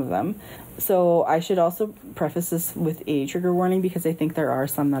became of them. So I should also preface this with a trigger warning, because I think there are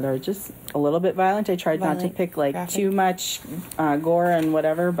some that are just a little bit violent. I tried not to pick too much gore and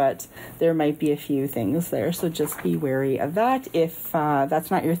whatever, but there might be a few things there. So just be wary of that. If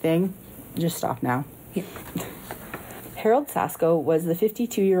that's not your thing, just stop now. Yeah. Harold Sasko was the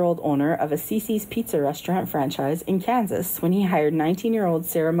 52-year-old owner of a Cece's Pizza restaurant franchise in Kansas when he hired 19-year-old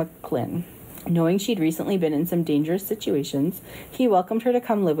Sarah McClin. Knowing she'd recently been in some dangerous situations, he welcomed her to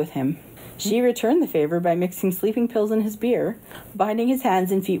come live with him. She returned the favor by mixing sleeping pills in his beer, binding his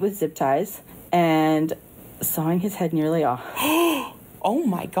hands and feet with zip ties, and sawing his head nearly off. Oh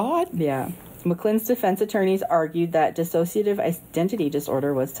my God. Yeah. McClynn's defense attorneys argued that dissociative identity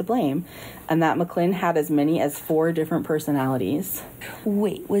disorder was to blame, and that McClynn had as many as 4 different personalities.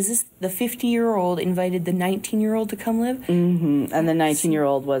 Wait, was this the 50-year-old invited the 19-year-old to come live? Mm-hmm. And the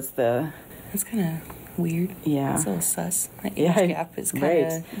 19-year-old was the... That's kind of weird. Yeah. It's a little sus. That age gap is kind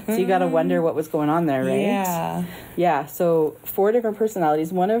of... Right. So you got to wonder what was going on there, right? Yeah. Yeah, so 4 different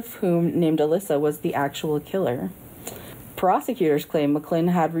personalities, one of whom, named Alyssa, was the actual killer. Prosecutors claim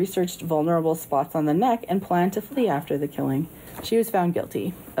McClynn had researched vulnerable spots on the neck and planned to flee after the killing. She was found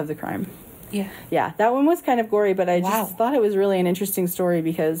guilty of the crime. Yeah. Yeah, that one was kind of gory, but I just thought it was really an interesting story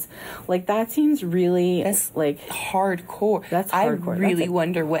because, like, that seems really, that's like... hardcore. That's hardcore. I really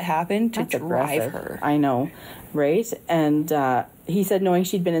wonder what happened to drive aggressive. her. I know, right? And he said knowing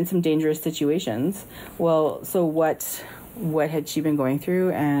she'd been in some dangerous situations. Well, so what had she been going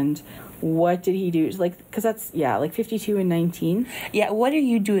through, and... what did he do? Like, because that's, like 52 and 19. Yeah, what are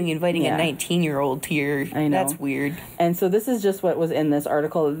you doing inviting a 19-year-old to your... I know. That's weird. And so this is just what was in this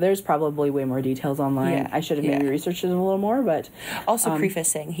article. There's probably way more details online. Yeah. I should have maybe researched it a little more, but... Also,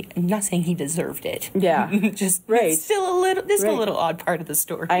 preface saying, I'm not saying he deserved it. Yeah. Just, still a little odd part of the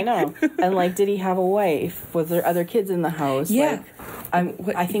story. I know. And, like, did he have a wife? Was there other kids in the house? Yeah.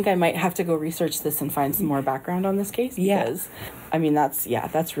 Like, I think I might have to go research this and find some more background on this case. Because, I mean, that's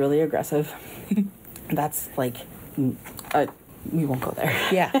really aggressive. That's like, we won't go there.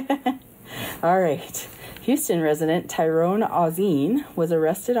 Yeah. All right. Houston resident Tyrone Ozine was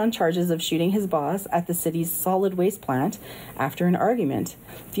arrested on charges of shooting his boss at the city's solid waste plant after an argument.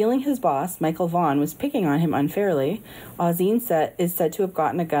 Feeling his boss, Michael Vaughn, was picking on him unfairly, Ozine is said to have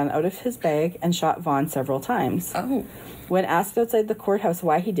gotten a gun out of his bag and shot Vaughn several times. Oh. When asked outside the courthouse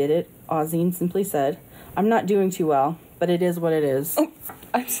why he did it, Ozine simply said, "I'm not doing too well, but it is what it is." Oh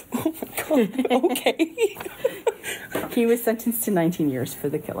my God. Okay. He was sentenced to 19 years for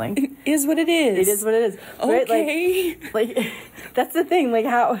the killing. It is what it is. It is what it is. Okay. Right? Like that's the thing. Like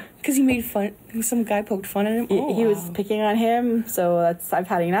how... Because he made fun... Some guy poked fun at him. He was picking on him, so I've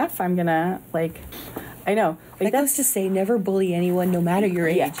had enough. I'm gonna, like... I know. Like, that goes to say never bully anyone, no matter your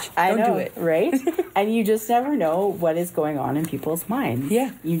age. Yeah, Don't do it. Right? And you just never know what is going on in people's minds.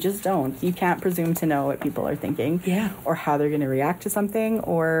 Yeah. You just don't. You can't presume to know what people are thinking. Yeah. Or how they're going to react to something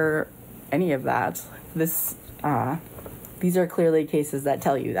or any of that. These are clearly cases that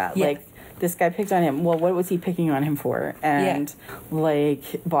tell you that. Yeah. Like, this guy picked on him. Well, what was he picking on him for? And,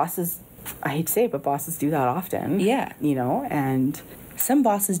 like, bosses... I hate to say it, but bosses do that often. Yeah. You know, and... Some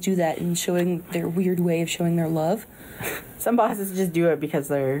bosses do that in showing their weird way of showing their love. Some bosses just do it because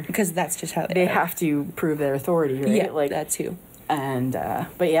that's just how they have to prove their authority, right? Yeah, like that too. And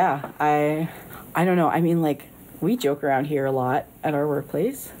but yeah, I don't know. I mean, like, we joke around here a lot at our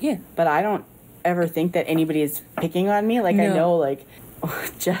workplace. Yeah. But I don't ever think that anybody is picking on me. Like, no. I know, like,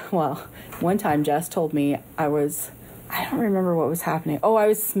 one time Jess told me I don't remember what was happening. Oh, I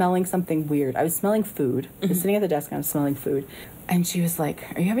was smelling something weird. I was smelling food. I was sitting at the desk and I was smelling food. And she was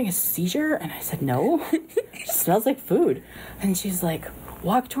like, "Are you having a seizure?" And I said, "No." It smells like food. And she's like,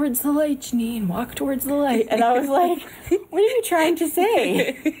 "Walk towards the light, Janine. Walk towards the light." And I was like, "What are you trying to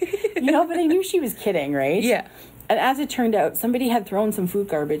say?" You know, but I knew she was kidding, right? Yeah. And as it turned out, somebody had thrown some food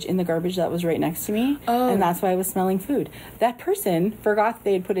garbage in the garbage that was right next to me. Oh. And that's why I was smelling food. That person forgot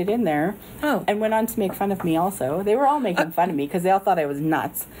they had put it in there. Oh. And went on to make fun of me also. They were all making fun of me because they all thought I was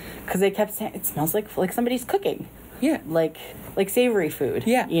nuts. Because they kept saying, "It smells like somebody's cooking." Yeah. Like savory food.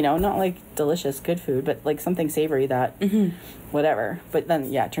 Yeah. You know, not like delicious, good food, but like something savory that, whatever. But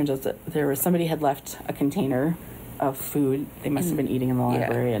then, yeah, it turns out that somebody had left a container of food they must have been eating in the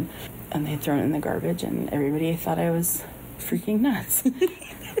library and they had thrown it in the garbage and everybody thought I was freaking nuts.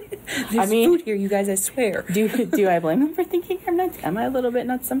 There's food here, you guys, I swear. Do I blame them for thinking I'm nuts? Am I a little bit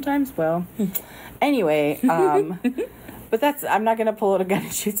nuts sometimes? Well, anyway, but I'm not going to pull out a gun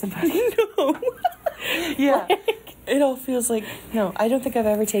and shoot somebody. No. Yeah. It all feels like, no, I don't think I've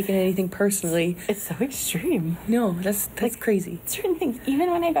ever taken anything personally. It's so extreme. No, that's like, crazy. Certain things,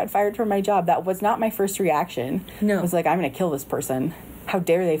 even when I got fired from my job, that was not my first reaction. No. I was like, I'm going to kill this person. How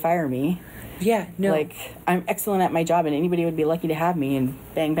dare they fire me? Yeah, no. Like, I'm excellent at my job and anybody would be lucky to have me and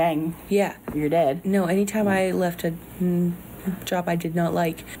bang, bang. Yeah. You're dead. No, anytime I left a job I did not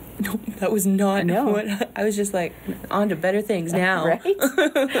like, no, that was not what I was just like, on to better things now. Right?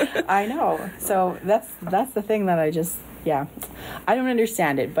 I know. So that's the thing that I just Yeah. I don't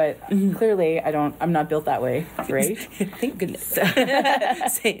understand it, but clearly I'm not built that way, right? Thank goodness.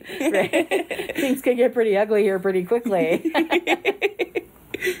 Same. Right? Things could get pretty ugly here pretty quickly.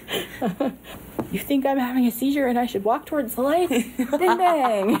 You think I'm having a seizure and I should walk towards the light? Ding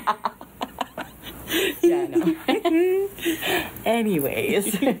dang. Yeah, no.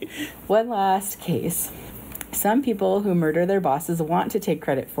 Anyways, one last case. Some people who murder their bosses want to take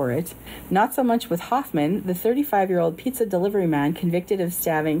credit for it. Not so much with Hoffman, the 35-year-old pizza delivery man convicted of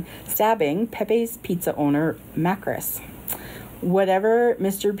stabbing Pepe's Pizza owner, Macris. Whatever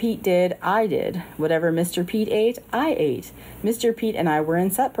Mr. Pete did, I did. Whatever Mr. Pete ate, I ate. Mr. Pete and I were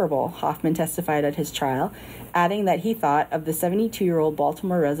inseparable, Hoffman testified at his trial, adding that he thought of the 72-year-old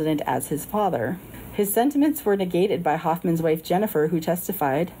Baltimore resident as his father. His sentiments were negated by Hoffman's wife Jennifer, who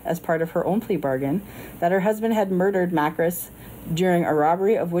testified, as part of her own plea bargain, that her husband had murdered Macris during a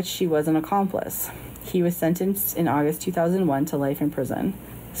robbery of which she was an accomplice. He was sentenced in August 2001 to life in prison.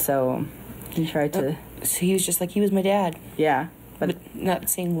 So he tried to... So he was just like, he was my dad. Yeah. But not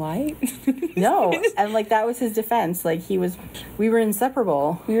saying why? No. And, like, that was his defense. Like, we were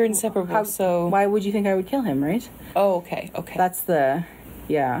inseparable. We were inseparable, so... Why would you think I would kill him, right? Oh, okay. That's the...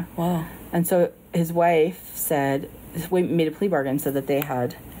 Yeah. Wow. And so his wife made a plea bargain, said that they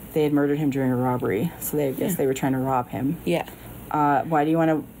had murdered him during a robbery. So they were trying to rob him. Yeah. Why do you want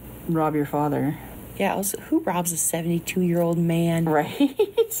to rob your father? Yeah, also, who robs a 72-year-old man?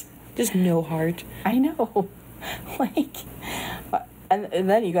 Right? Just no heart. I know. Like, and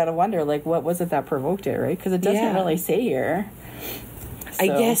then you got to wonder, like, what was it that provoked it, right? Because it doesn't really say here. So. I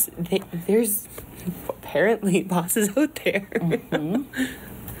guess there's apparently bosses out there. Mm-hmm.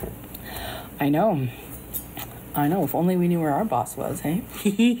 I know. If only we knew where our boss was, hey?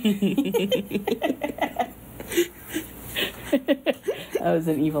 That was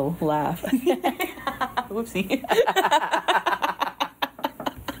an evil laugh. Whoopsie.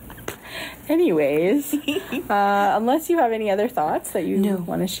 Anyways, unless you have any other thoughts that you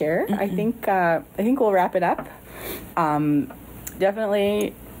want to share, I think we'll wrap it up.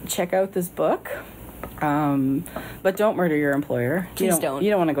 Definitely check out this book. But don't murder your employer. Please don't. You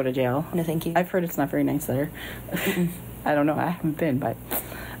don't want to go to jail. No, thank you. I've heard it's not very nice there. I don't know. I haven't been, but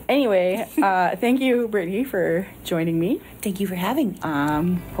anyway, thank you, Britany, for joining me. Thank you for having me.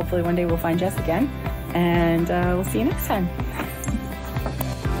 Hopefully one day we'll find Jess again, and we'll see you next time.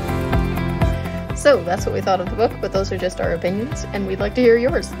 So that's what we thought of the book, but those are just our opinions, and we'd like to hear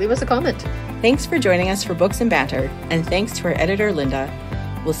yours. Leave us a comment. Thanks for joining us for Books and Banter, and thanks to our editor, Linda.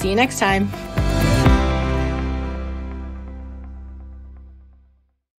 We'll see you next time.